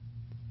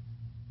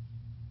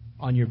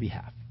on your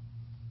behalf.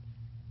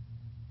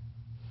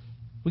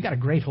 We got a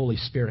great Holy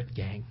Spirit,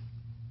 gang.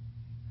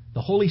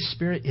 The Holy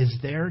Spirit is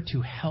there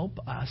to help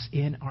us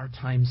in our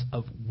times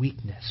of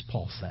weakness,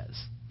 Paul says.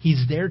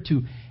 He's there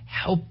to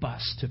help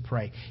us to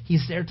pray.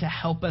 He's there to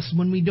help us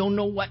when we don't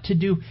know what to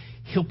do.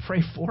 He'll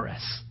pray for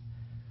us.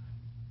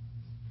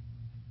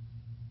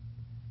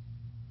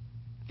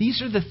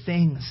 These are the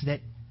things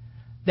that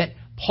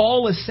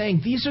Paul is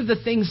saying. These are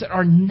the things that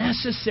are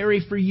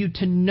necessary for you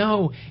to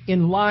know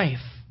in life.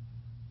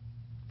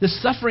 The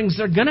sufferings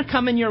that are going to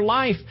come in your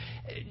life,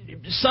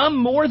 some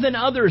more than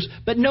others.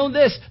 But know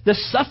this, the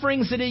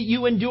sufferings that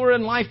you endure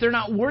in life, they're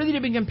not worthy to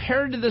be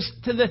compared to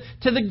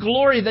the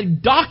glory, the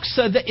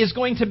doxa that is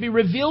going to be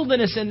revealed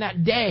in us in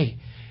that day.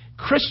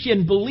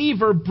 Christian,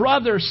 believer,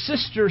 brother,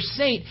 sister,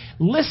 saint,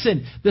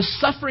 listen, the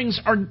sufferings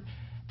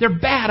they're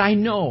bad, I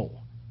know.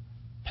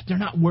 But they're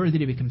not worthy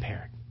to be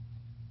compared.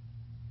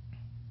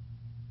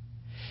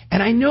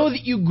 And I know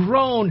that you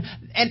groan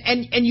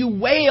and you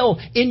wail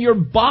in your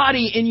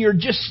body, in your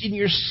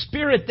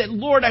spirit that,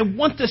 Lord, I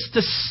want this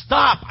to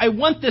stop. I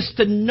want this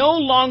to no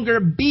longer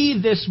be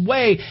this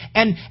way.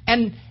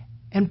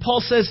 And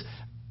Paul says,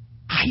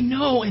 I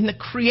know, and the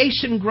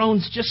creation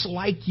groans just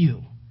like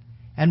you.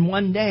 And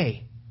one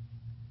day,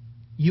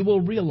 you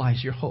will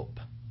realize your hope.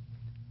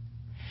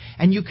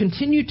 And you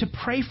continue to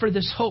pray for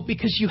this hope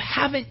because you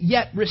haven't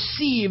yet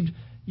received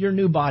your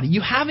new body.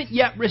 You haven't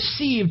yet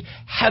received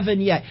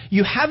heaven yet.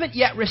 You haven't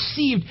yet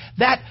received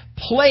that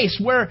place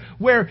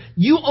where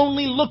you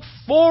only look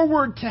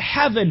forward to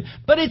heaven,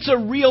 but it's a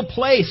real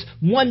place.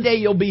 One day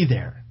you'll be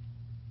there.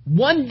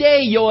 One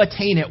day you'll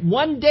attain it.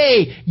 One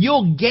day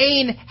you'll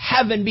gain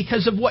heaven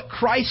because of what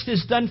Christ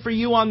has done for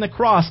you on the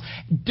cross.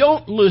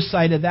 Don't lose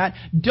sight of that.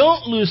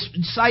 Don't lose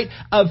sight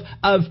of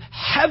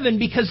heaven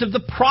because of the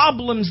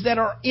problems that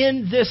are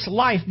in this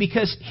life.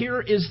 Because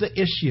here is the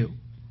issue.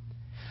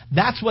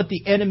 That's what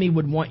the enemy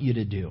would want you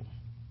to do.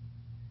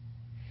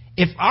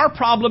 If our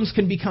problems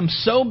can become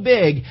so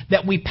big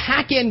that we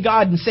pack in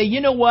God and say,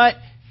 you know what?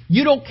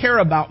 You don't care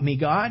about me,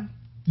 God.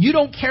 You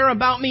don't care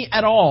about me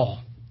at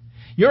all.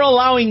 You're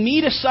allowing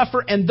me to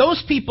suffer, and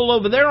those people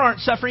over there aren't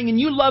suffering, and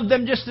you love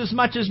them just as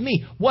much as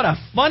me. What a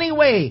funny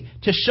way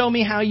to show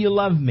me how you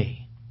love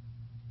me.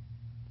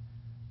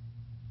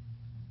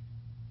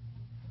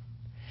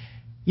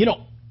 You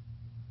know,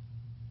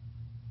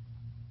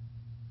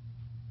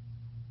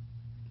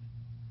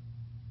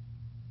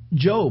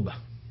 Job.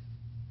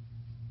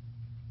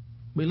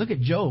 We look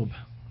at Job.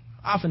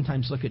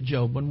 Oftentimes look at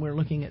Job when we're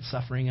looking at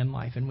suffering in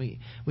life. And we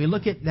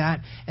look at that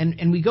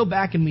and we go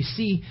back and we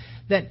see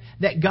that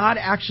God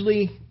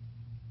actually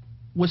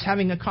was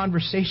having a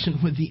conversation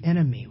with the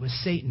enemy, with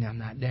Satan on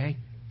that day.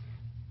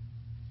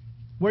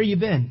 Where you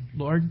been,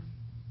 Lord?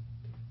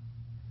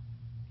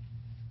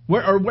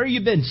 Where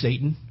you been,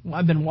 Satan? Well,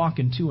 I've been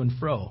walking to and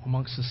fro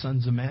amongst the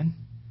sons of men.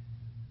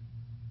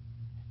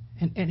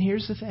 And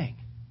here's the thing.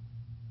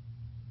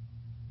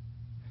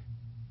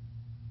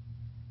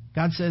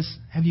 God says,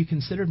 have you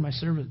considered my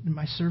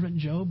servant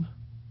Job?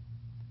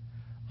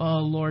 Oh,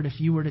 Lord,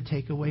 if you were to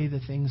take away the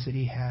things that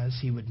he has,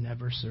 he would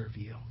never serve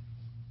you.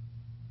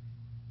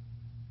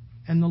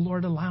 And the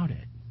Lord allowed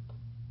it.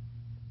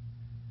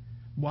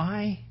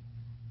 Why?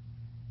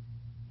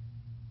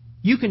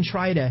 You can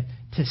try to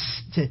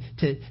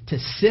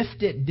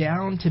sift it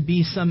down to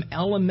be some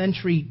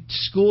elementary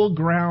school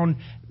ground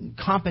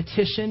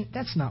competition.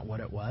 That's not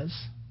what it was.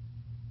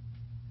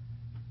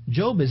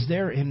 Job is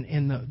there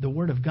in the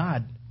Word of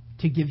God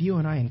to give you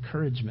and I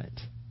encouragement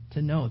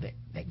to know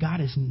that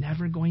God is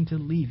never going to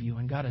leave you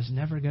and God is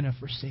never going to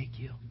forsake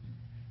you.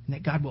 And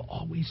that God will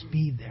always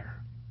be there.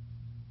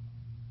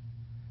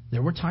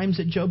 There were times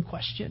that Job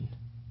questioned.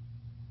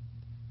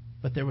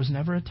 But there was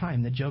never a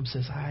time that Job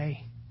says,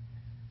 I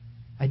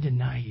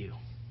deny you.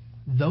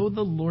 Though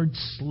the Lord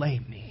slay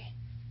me,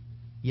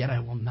 yet I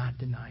will not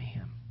deny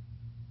him.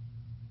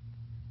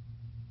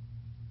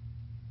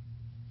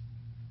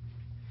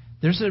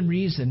 There's a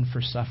reason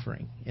for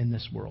suffering in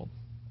this world.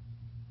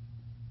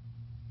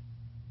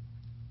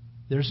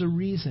 There's a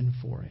reason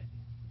for it.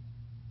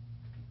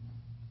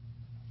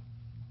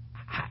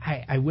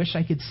 I wish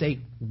I could say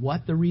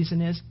what the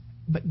reason is,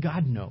 but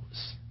God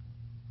knows.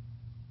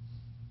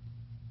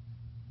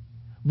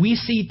 We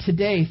see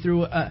today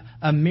through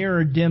a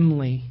mirror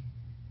dimly.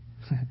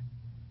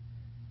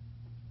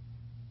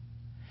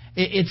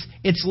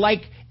 It's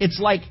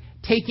like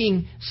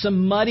taking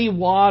some muddy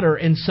water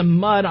and some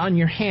mud on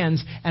your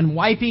hands and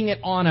wiping it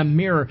on a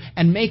mirror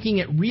and making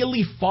it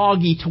really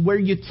foggy to where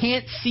you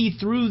can't see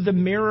through the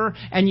mirror,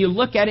 and you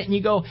look at it and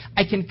you go,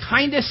 I can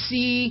kind of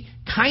see,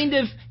 kind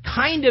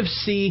of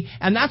see.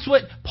 And that's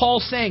what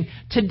Paul's saying.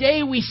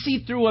 Today we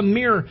see through a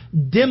mirror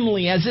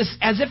dimly as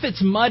if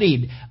it's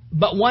muddied.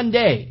 But one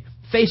day,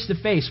 face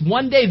to face,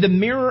 one day the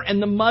mirror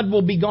and the mud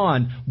will be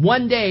gone.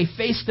 One day,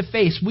 face to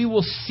face, we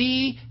will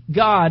see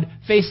God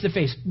face to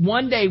face.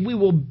 One day we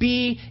will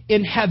be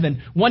in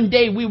heaven. One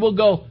day we will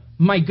go,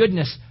 my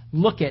goodness,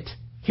 look it,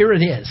 here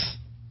it is.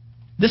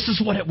 This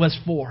is what it was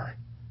for.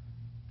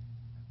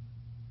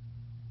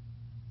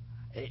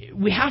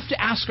 We have to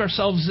ask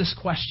ourselves this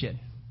question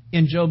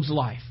in Job's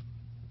life.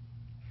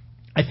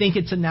 I think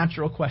it's a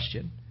natural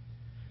question.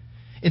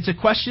 It's a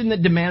question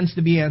that demands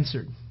to be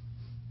answered.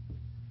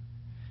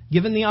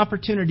 given the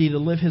opportunity to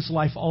live his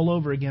life all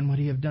over again, would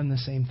he have done the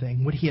same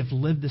thing? Would he have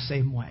lived the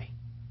same way?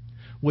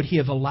 Would he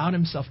have allowed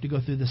himself to go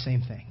through the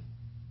same thing?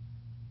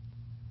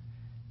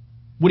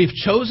 Would he have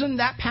chosen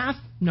that path?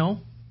 No.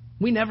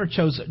 We never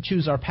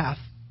choose our path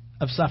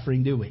of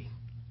suffering, do we?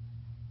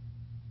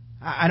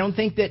 I don't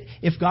think that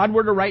if God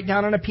were to write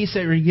down on a piece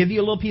of, or give you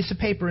a little piece of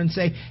paper and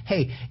say,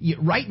 hey,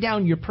 write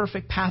down your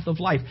perfect path of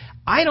life,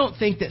 I don't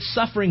think that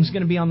suffering is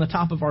going to be on the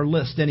top of our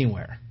list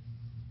anywhere.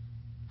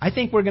 I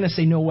think we're going to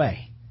say, no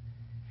way.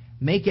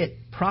 Make it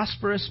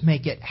prosperous,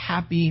 make it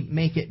happy,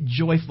 make it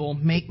joyful,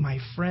 make my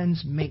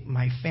friends, make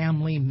my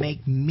family,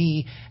 make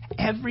me,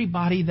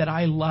 everybody that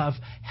I love,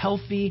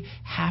 healthy,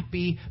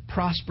 happy,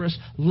 prosperous,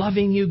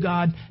 loving you,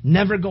 God,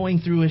 never going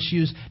through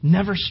issues,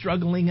 never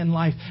struggling in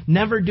life,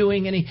 never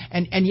doing any,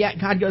 and yet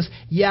God goes,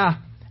 yeah,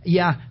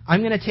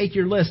 I'm going to take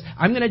your list.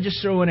 I'm going to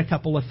just throw in a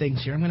couple of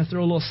things here. I'm going to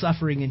throw a little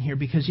suffering in here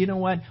because you know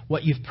what?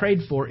 What you've prayed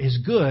for is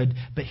good,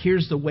 but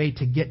here's the way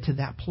to get to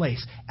that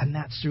place, and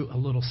that's through a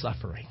little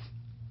suffering.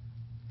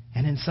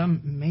 And in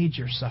some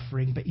major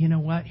suffering. But you know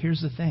what? Here's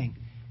the thing.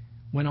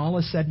 When all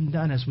is said and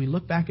done, as we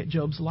look back at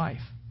Job's life,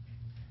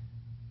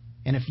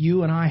 and if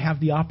you and I have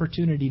the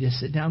opportunity to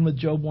sit down with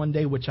Job one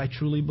day, which I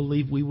truly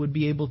believe we would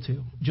be able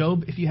to.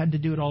 Job, if you had to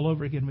do it all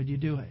over again, would you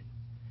do it?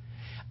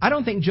 I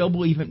don't think Job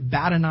will even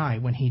bat an eye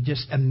when he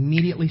just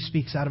immediately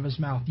speaks out of his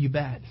mouth. You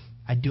bet.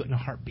 I'd do it in a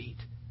heartbeat.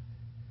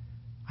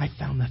 I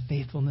found the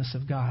faithfulness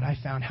of God. I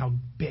found how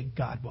big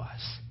God was.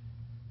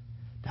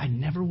 I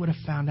never would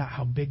have found out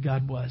how big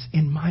God was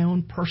in my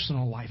own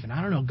personal life. And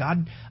I don't know,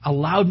 God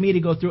allowed me to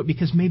go through it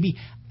because maybe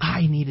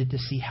I needed to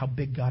see how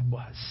big God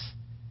was.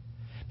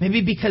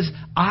 Maybe because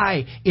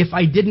if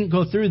I didn't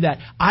go through that,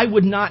 I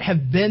would not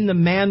have been the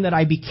man that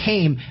I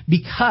became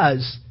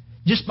because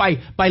just by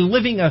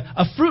living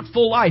a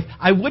fruitful life,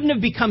 I wouldn't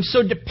have become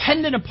so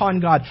dependent upon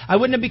God. I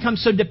wouldn't have become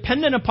so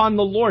dependent upon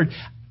the Lord.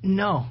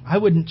 No, I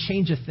wouldn't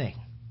change a thing.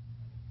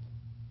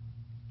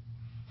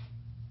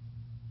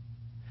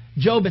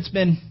 Job, it's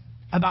been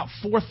about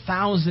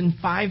 4,000,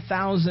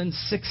 5,000,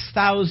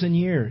 6,000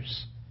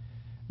 years.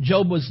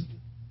 Job was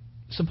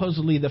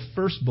supposedly the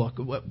first book,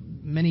 what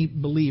many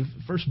believe,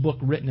 first book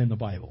written in the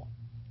Bible.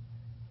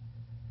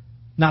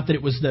 Not that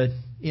it was the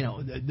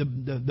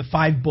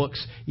 5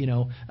 books,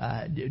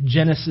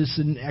 Genesis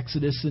and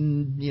Exodus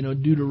and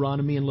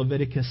Deuteronomy and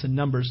Leviticus and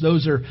Numbers.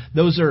 Those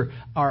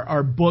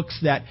are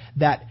books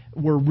that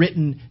were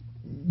written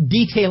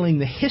detailing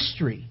the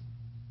history.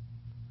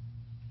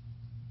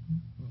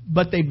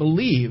 But they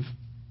believe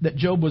that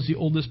Job was the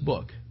oldest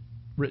book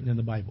written in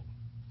the Bible.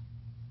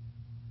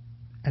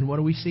 And what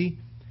do we see?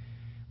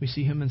 We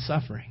see human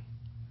suffering.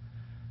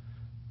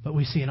 But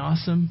we see an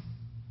awesome,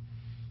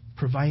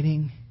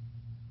 providing,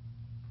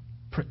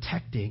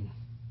 protecting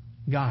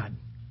God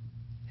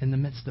in the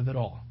midst of it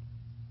all.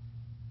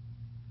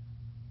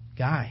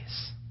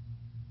 Guys,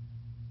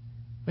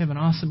 we have an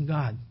awesome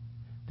God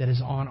that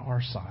is on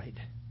our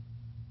side.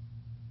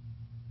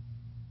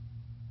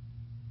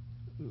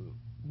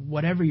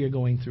 Whatever you're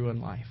going through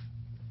in life,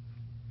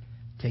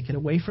 take it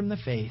away from the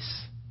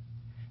face.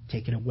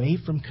 Take it away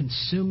from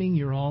consuming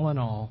your all in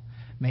all.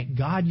 Make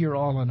God your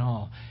all in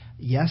all.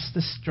 Yes,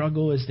 the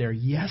struggle is there.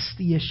 Yes,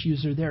 the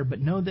issues are there. But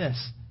know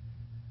this.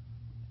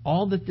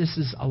 All that this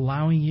is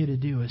allowing you to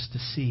do is to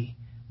see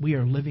we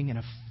are living in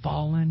a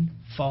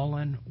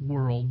fallen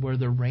world where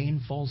the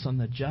rain falls on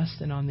the just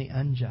and on the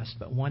unjust.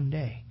 But one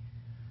day,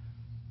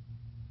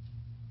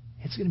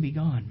 it's going to be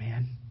gone,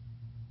 man.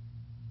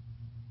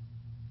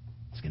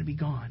 It's going to be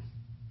gone.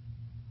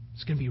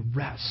 It's going to be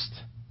rest.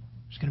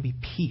 There's going to be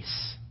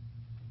peace.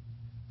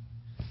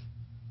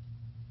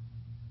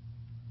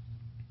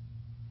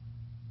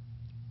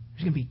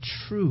 There's going to be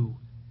true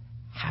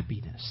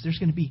happiness. There's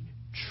going to be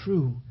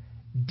true,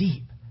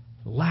 deep,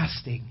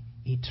 lasting,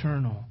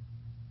 eternal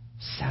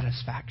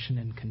satisfaction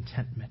and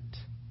contentment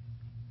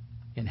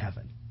in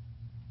heaven.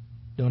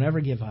 Don't ever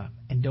give up,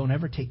 and don't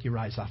ever take your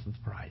eyes off of the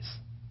prize.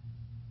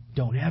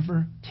 Don't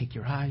ever take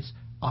your eyes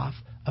off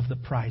of the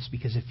prize,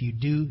 because if you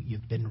do,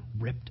 you've been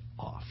ripped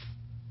off.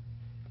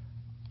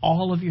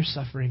 All of your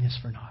suffering is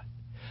for naught.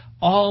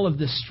 All of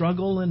the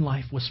struggle in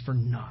life was for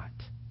naught.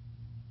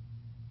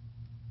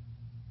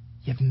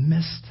 You've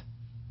missed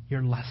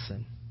your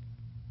lesson.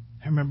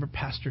 I remember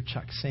Pastor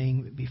Chuck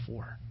saying it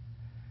before.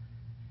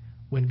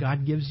 When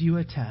God gives you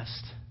a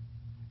test,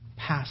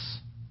 pass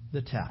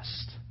the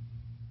test.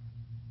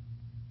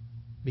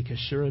 Because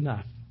sure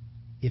enough,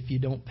 if you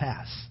don't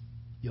pass,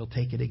 you'll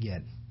take it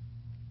again.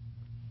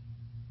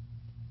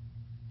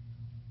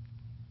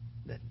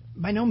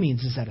 By no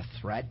means is that a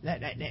threat.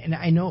 And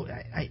I know,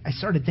 I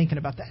started thinking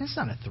about that. That's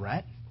not a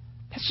threat.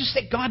 That's just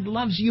that God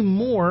loves you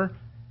more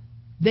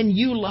than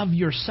you love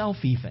yourself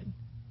even.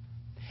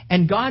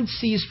 And God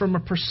sees from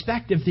a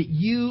perspective that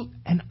you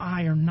and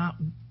I are not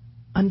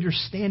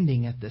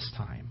understanding at this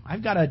time.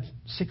 I've got a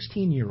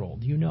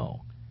 16-year-old, you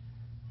know.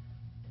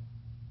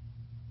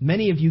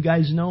 Many of you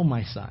guys know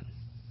my son.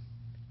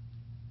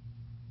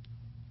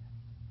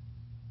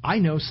 I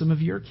know some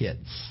of your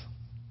kids.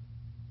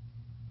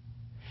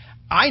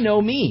 I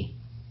know me.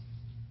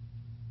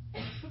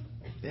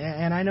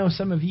 And I know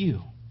some of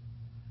you.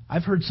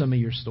 I've heard some of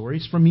your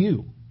stories from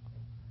you.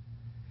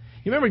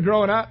 You remember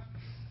growing up,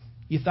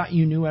 you thought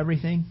you knew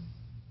everything?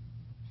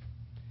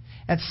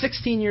 At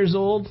 16 years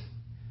old,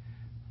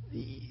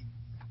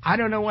 I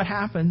don't know what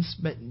happens,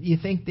 but you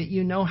think that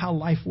you know how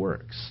life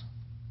works.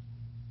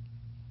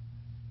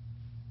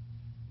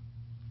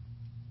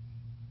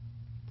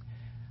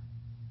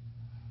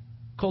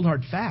 Cold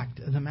hard fact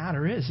of the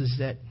matter is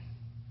that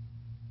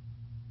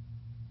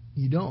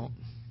you don't.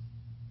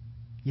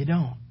 You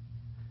don't.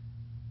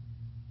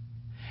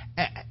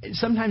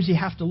 Sometimes you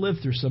have to live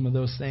through some of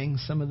those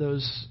things, some of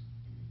those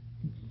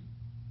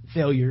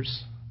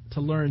failures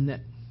to learn that,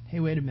 hey,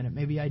 wait a minute,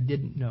 maybe I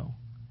didn't know.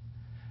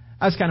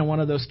 I was kind of one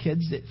of those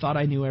kids that thought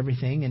I knew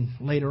everything, and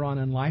later on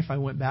in life I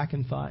went back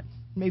and thought,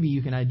 maybe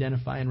you can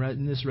identify,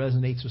 and this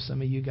resonates with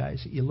some of you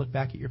guys. You look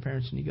back at your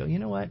parents and you go, you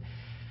know what?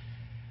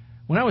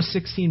 When I was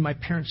 16, my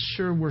parents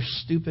sure were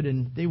stupid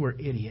and they were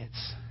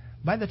idiots.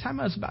 By the time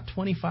I was about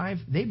 25,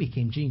 they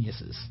became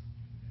geniuses.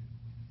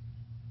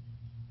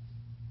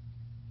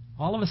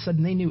 All of a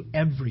sudden, they knew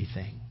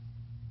everything.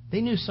 They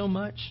knew so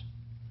much.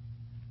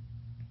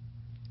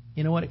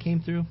 You know what it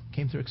came through? It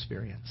came through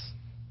experience.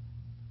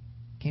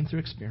 It came through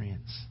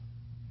experience.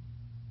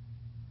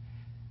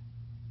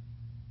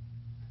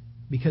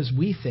 Because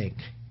we think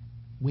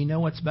we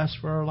know what's best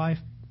for our life.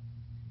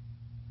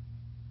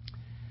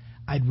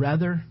 I'd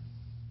rather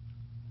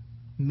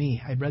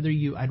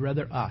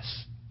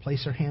us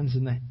place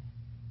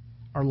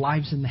our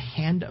lives in the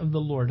hand of the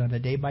Lord on a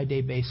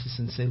day-by-day basis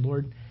and say,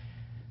 Lord,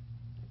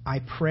 I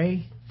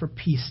pray for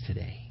peace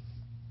today.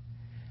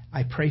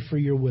 I pray for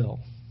your will.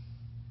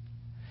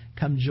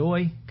 Come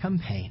joy, come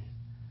pain.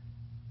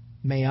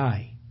 May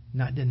I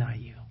not deny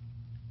you.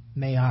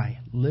 May I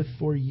live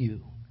for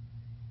you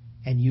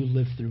and you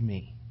live through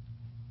me.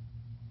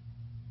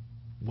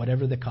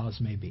 Whatever the cause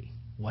may be,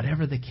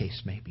 whatever the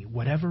case may be,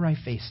 whatever I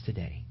face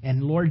today.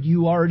 And Lord,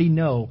 you already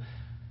know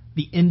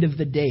the end of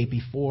the day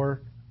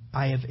before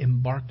I have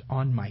embarked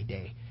on my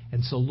day.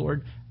 And so,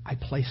 Lord, I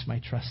place my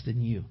trust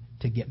in you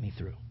to get me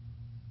through,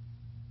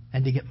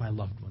 and to get my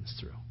loved ones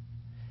through,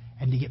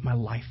 and to get my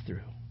life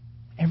through.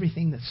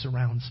 Everything that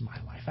surrounds my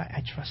life.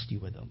 I trust you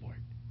with it, Lord.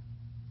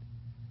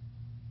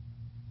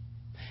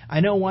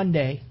 I know one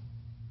day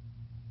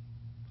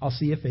I'll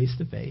see you face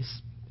to face,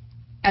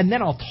 and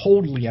then I'll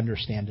totally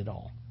understand it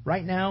all.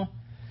 Right now,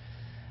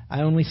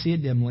 I only see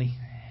it dimly,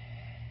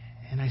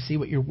 and I see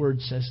what your word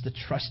says, to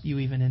trust you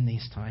even in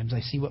these times. I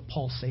see what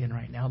Paul's saying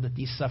right now, that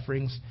these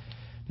sufferings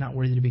not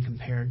worthy to be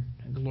compared.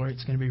 And glory,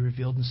 it's going to be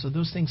revealed. And so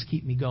those things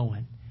keep me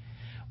going.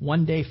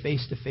 One day,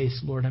 face to face,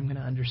 Lord, I'm going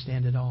to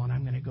understand it all, and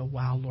I'm going to go,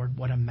 wow, Lord,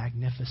 what a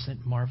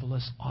magnificent,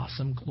 marvelous,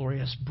 awesome,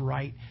 glorious,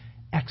 bright,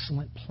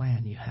 excellent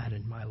plan you had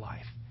in my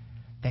life.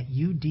 That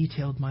you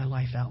detailed my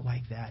life out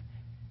like that.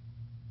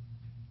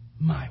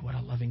 My, what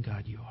a loving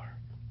God you are.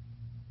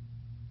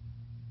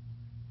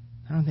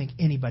 I don't think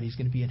anybody's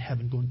going to be in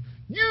heaven going,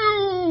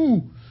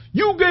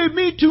 you gave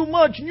me too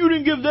much and you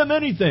didn't give them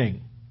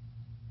anything.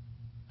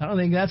 I don't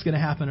think that's going to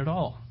happen at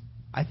all.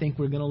 I think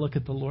we're going to look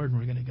at the Lord and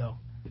we're going to go,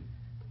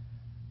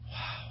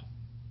 wow,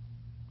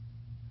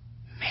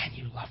 man,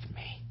 you loved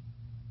me.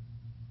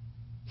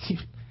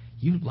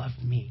 You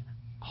loved me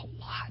a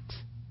lot.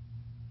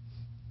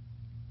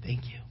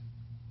 Thank you.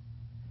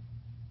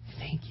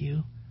 Thank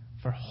you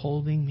for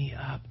holding me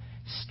up,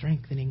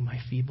 strengthening my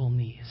feeble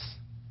knees,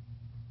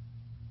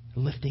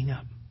 lifting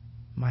up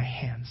my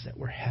hands that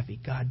were heavy.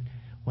 God,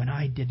 when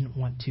I didn't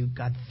want to,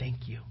 God,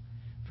 thank you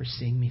for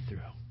seeing me through.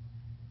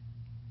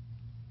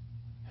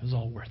 It was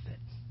all worth it.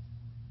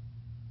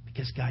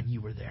 Because, God,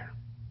 you were there.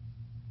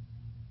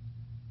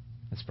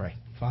 Let's pray.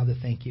 Father,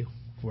 thank you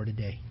for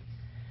today.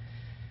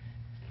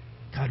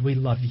 God, we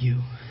love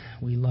you.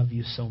 We love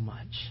you so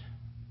much.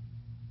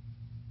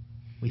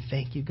 We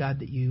thank you, God,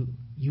 that you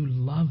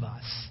love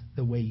us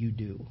the way you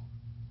do.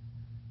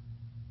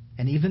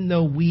 And even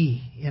though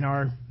we, in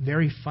our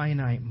very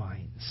finite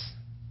minds,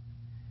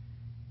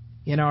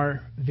 in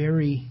our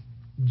very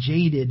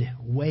jaded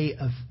way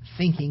of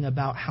thinking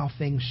about how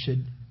things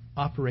should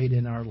operate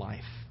in our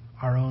life,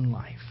 our own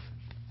life,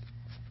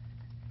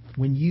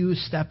 when you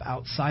step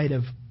outside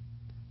of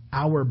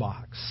our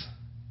box,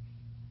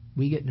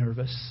 we get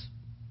nervous.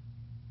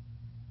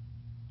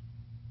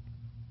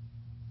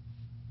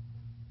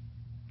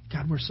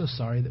 God, we're so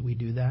sorry that we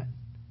do that.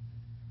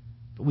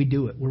 But we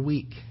do it. We're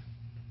weak.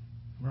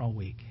 We're all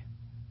weak.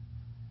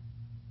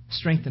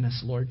 Strengthen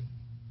us, Lord,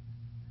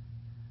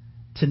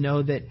 to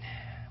know that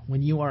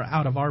when you are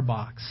out of our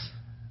box,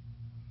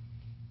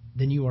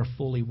 then you are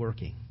fully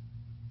working.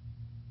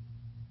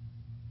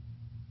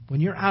 When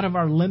you're out of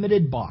our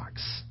limited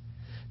box,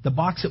 the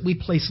box that we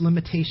place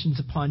limitations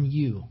upon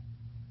you,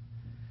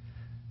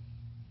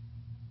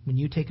 when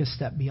you take a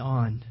step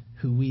beyond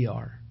who we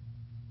are,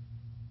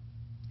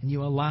 and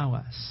you allow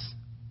us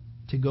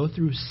to go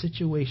through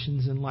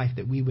situations in life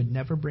that we would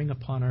never bring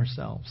upon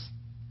ourselves,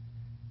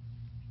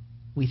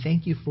 we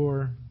thank you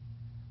for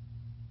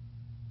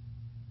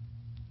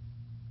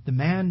the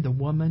man, the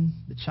woman,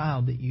 the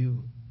child that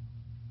you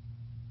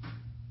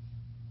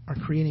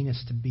are creating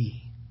us to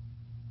be.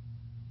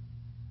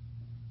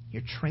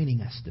 You're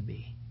training us to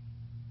be.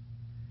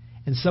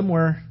 And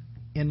somewhere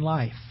in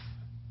life,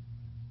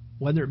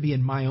 whether it be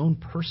in my own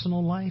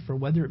personal life or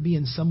whether it be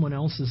in someone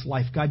else's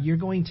life, God, you're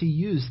going to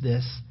use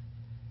this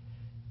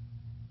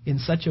in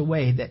such a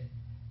way that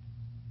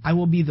I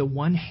will be the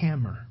one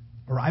hammer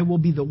or I will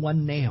be the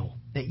one nail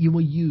that you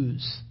will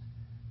use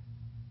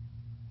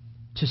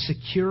to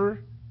secure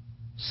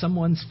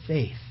someone's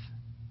faith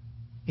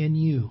in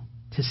you,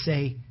 to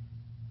say,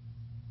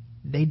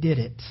 they did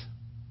it.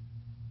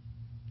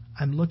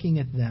 I'm looking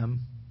at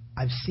them.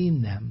 I've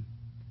seen them.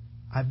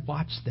 I've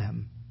watched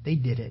them. They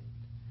did it.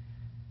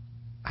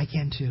 I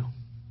can too.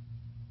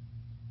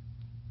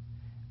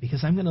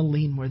 Because I'm going to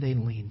lean where they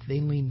leaned.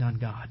 They leaned on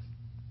God.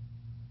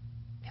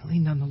 They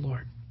leaned on the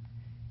Lord,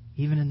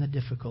 even in the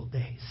difficult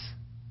days.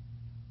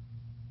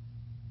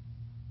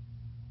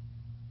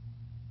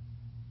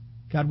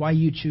 God, why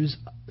you choose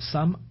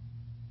some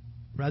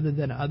rather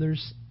than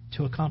others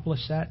to accomplish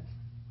that,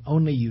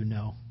 only you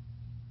know.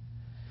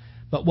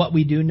 But what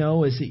we do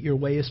know is that your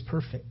way is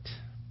perfect.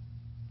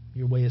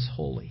 Your way is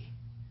holy.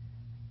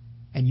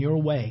 And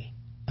your way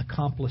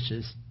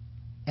accomplishes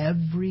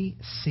every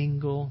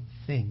single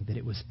thing that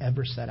it was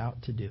ever set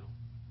out to do.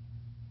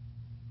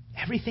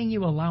 Everything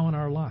you allow in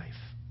our life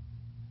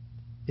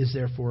is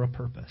there for a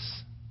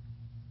purpose.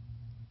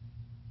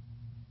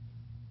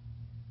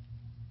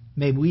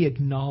 May we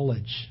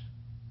acknowledge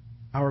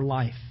our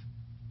life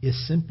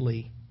is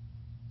simply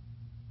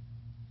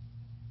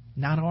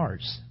not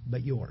ours,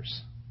 but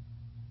yours.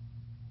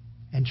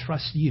 And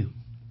trust you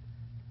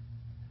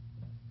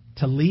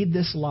to lead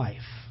this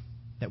life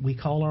that we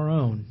call our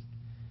own,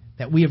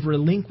 that we have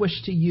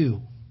relinquished to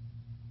you.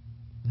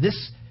 This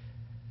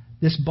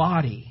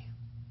body,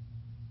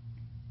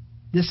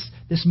 this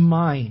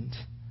mind,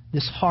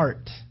 this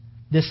heart,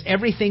 this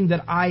everything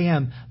that I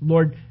am,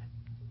 Lord,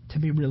 to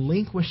be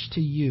relinquished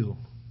to you,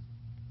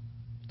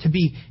 to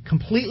be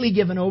completely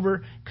given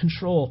over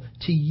control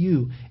to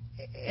you.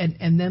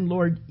 And then,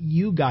 Lord,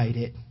 you guide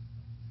it.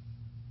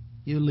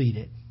 You lead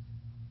it.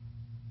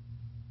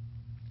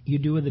 You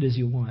do with it as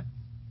you want.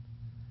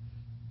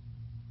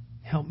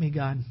 Help me,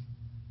 God,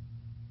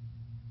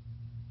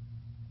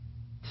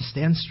 to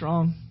stand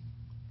strong.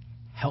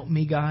 Help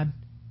me, God,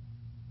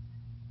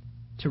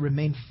 to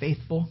remain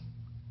faithful.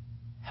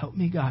 Help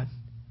me, God,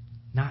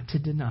 not to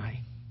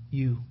deny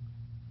you.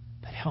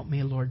 But help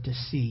me, Lord, to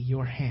see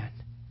your hand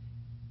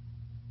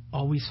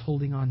always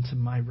holding on to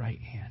my right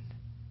hand.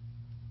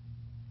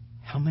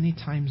 How many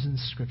times in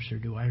Scripture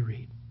do I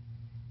read,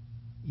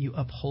 you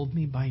uphold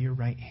me by your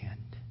right hand.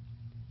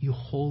 You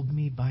hold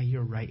me by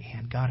your right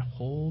hand. God,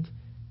 hold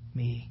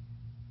me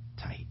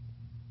tight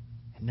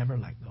and never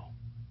let go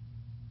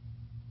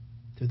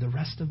through the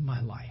rest of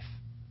my life.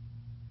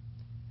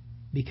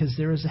 Because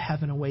there is a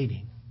heaven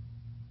awaiting.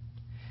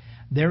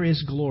 There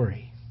is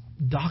glory,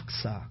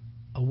 doxa,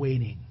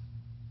 awaiting,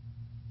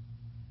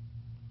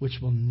 which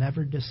will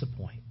never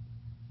disappoint,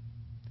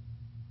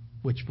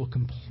 which will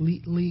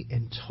completely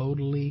and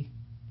totally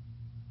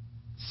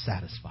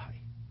satisfy.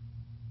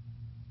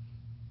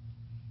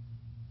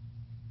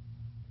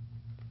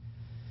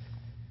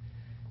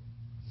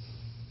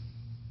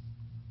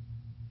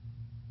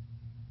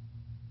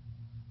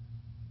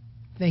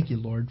 Thank you,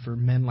 Lord, for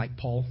men like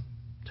Paul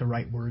to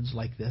write words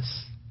like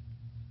this,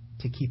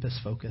 to keep us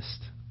focused.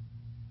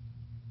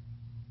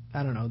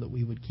 I don't know that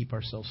we would keep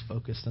ourselves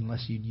focused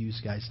unless you'd use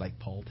guys like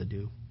Paul to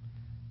do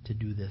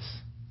this.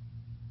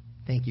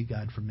 Thank you,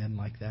 God, for men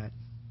like that.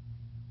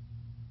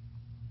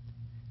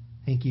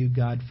 Thank you,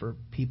 God, for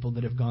people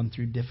that have gone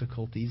through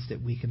difficulties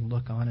that we can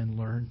look on and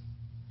learn.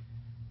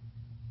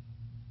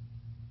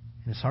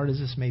 And as hard as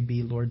this may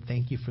be, Lord,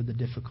 thank you for the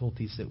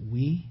difficulties that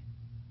we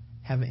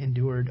have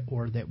endured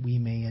or that we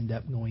may end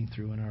up going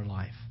through in our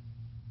life.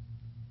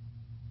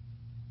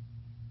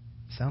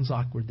 Sounds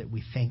awkward that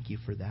we thank you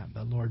for that,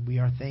 but Lord, we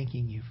are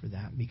thanking you for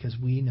that because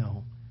we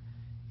know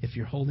if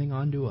you're holding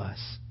on to us,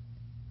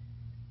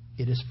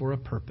 it is for a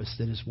purpose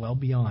that is well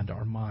beyond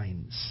our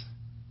minds,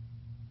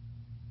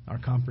 our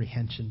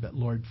comprehension, but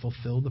Lord,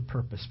 fulfill the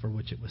purpose for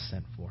which it was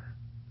sent for.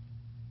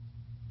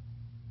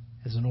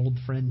 As an old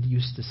friend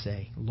used to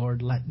say,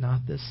 Lord, let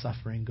not this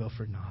suffering go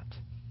for naught.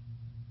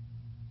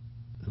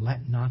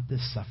 Let not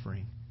this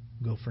suffering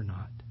go for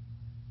naught.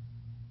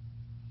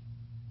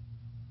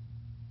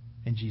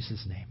 In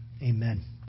Jesus' name, amen.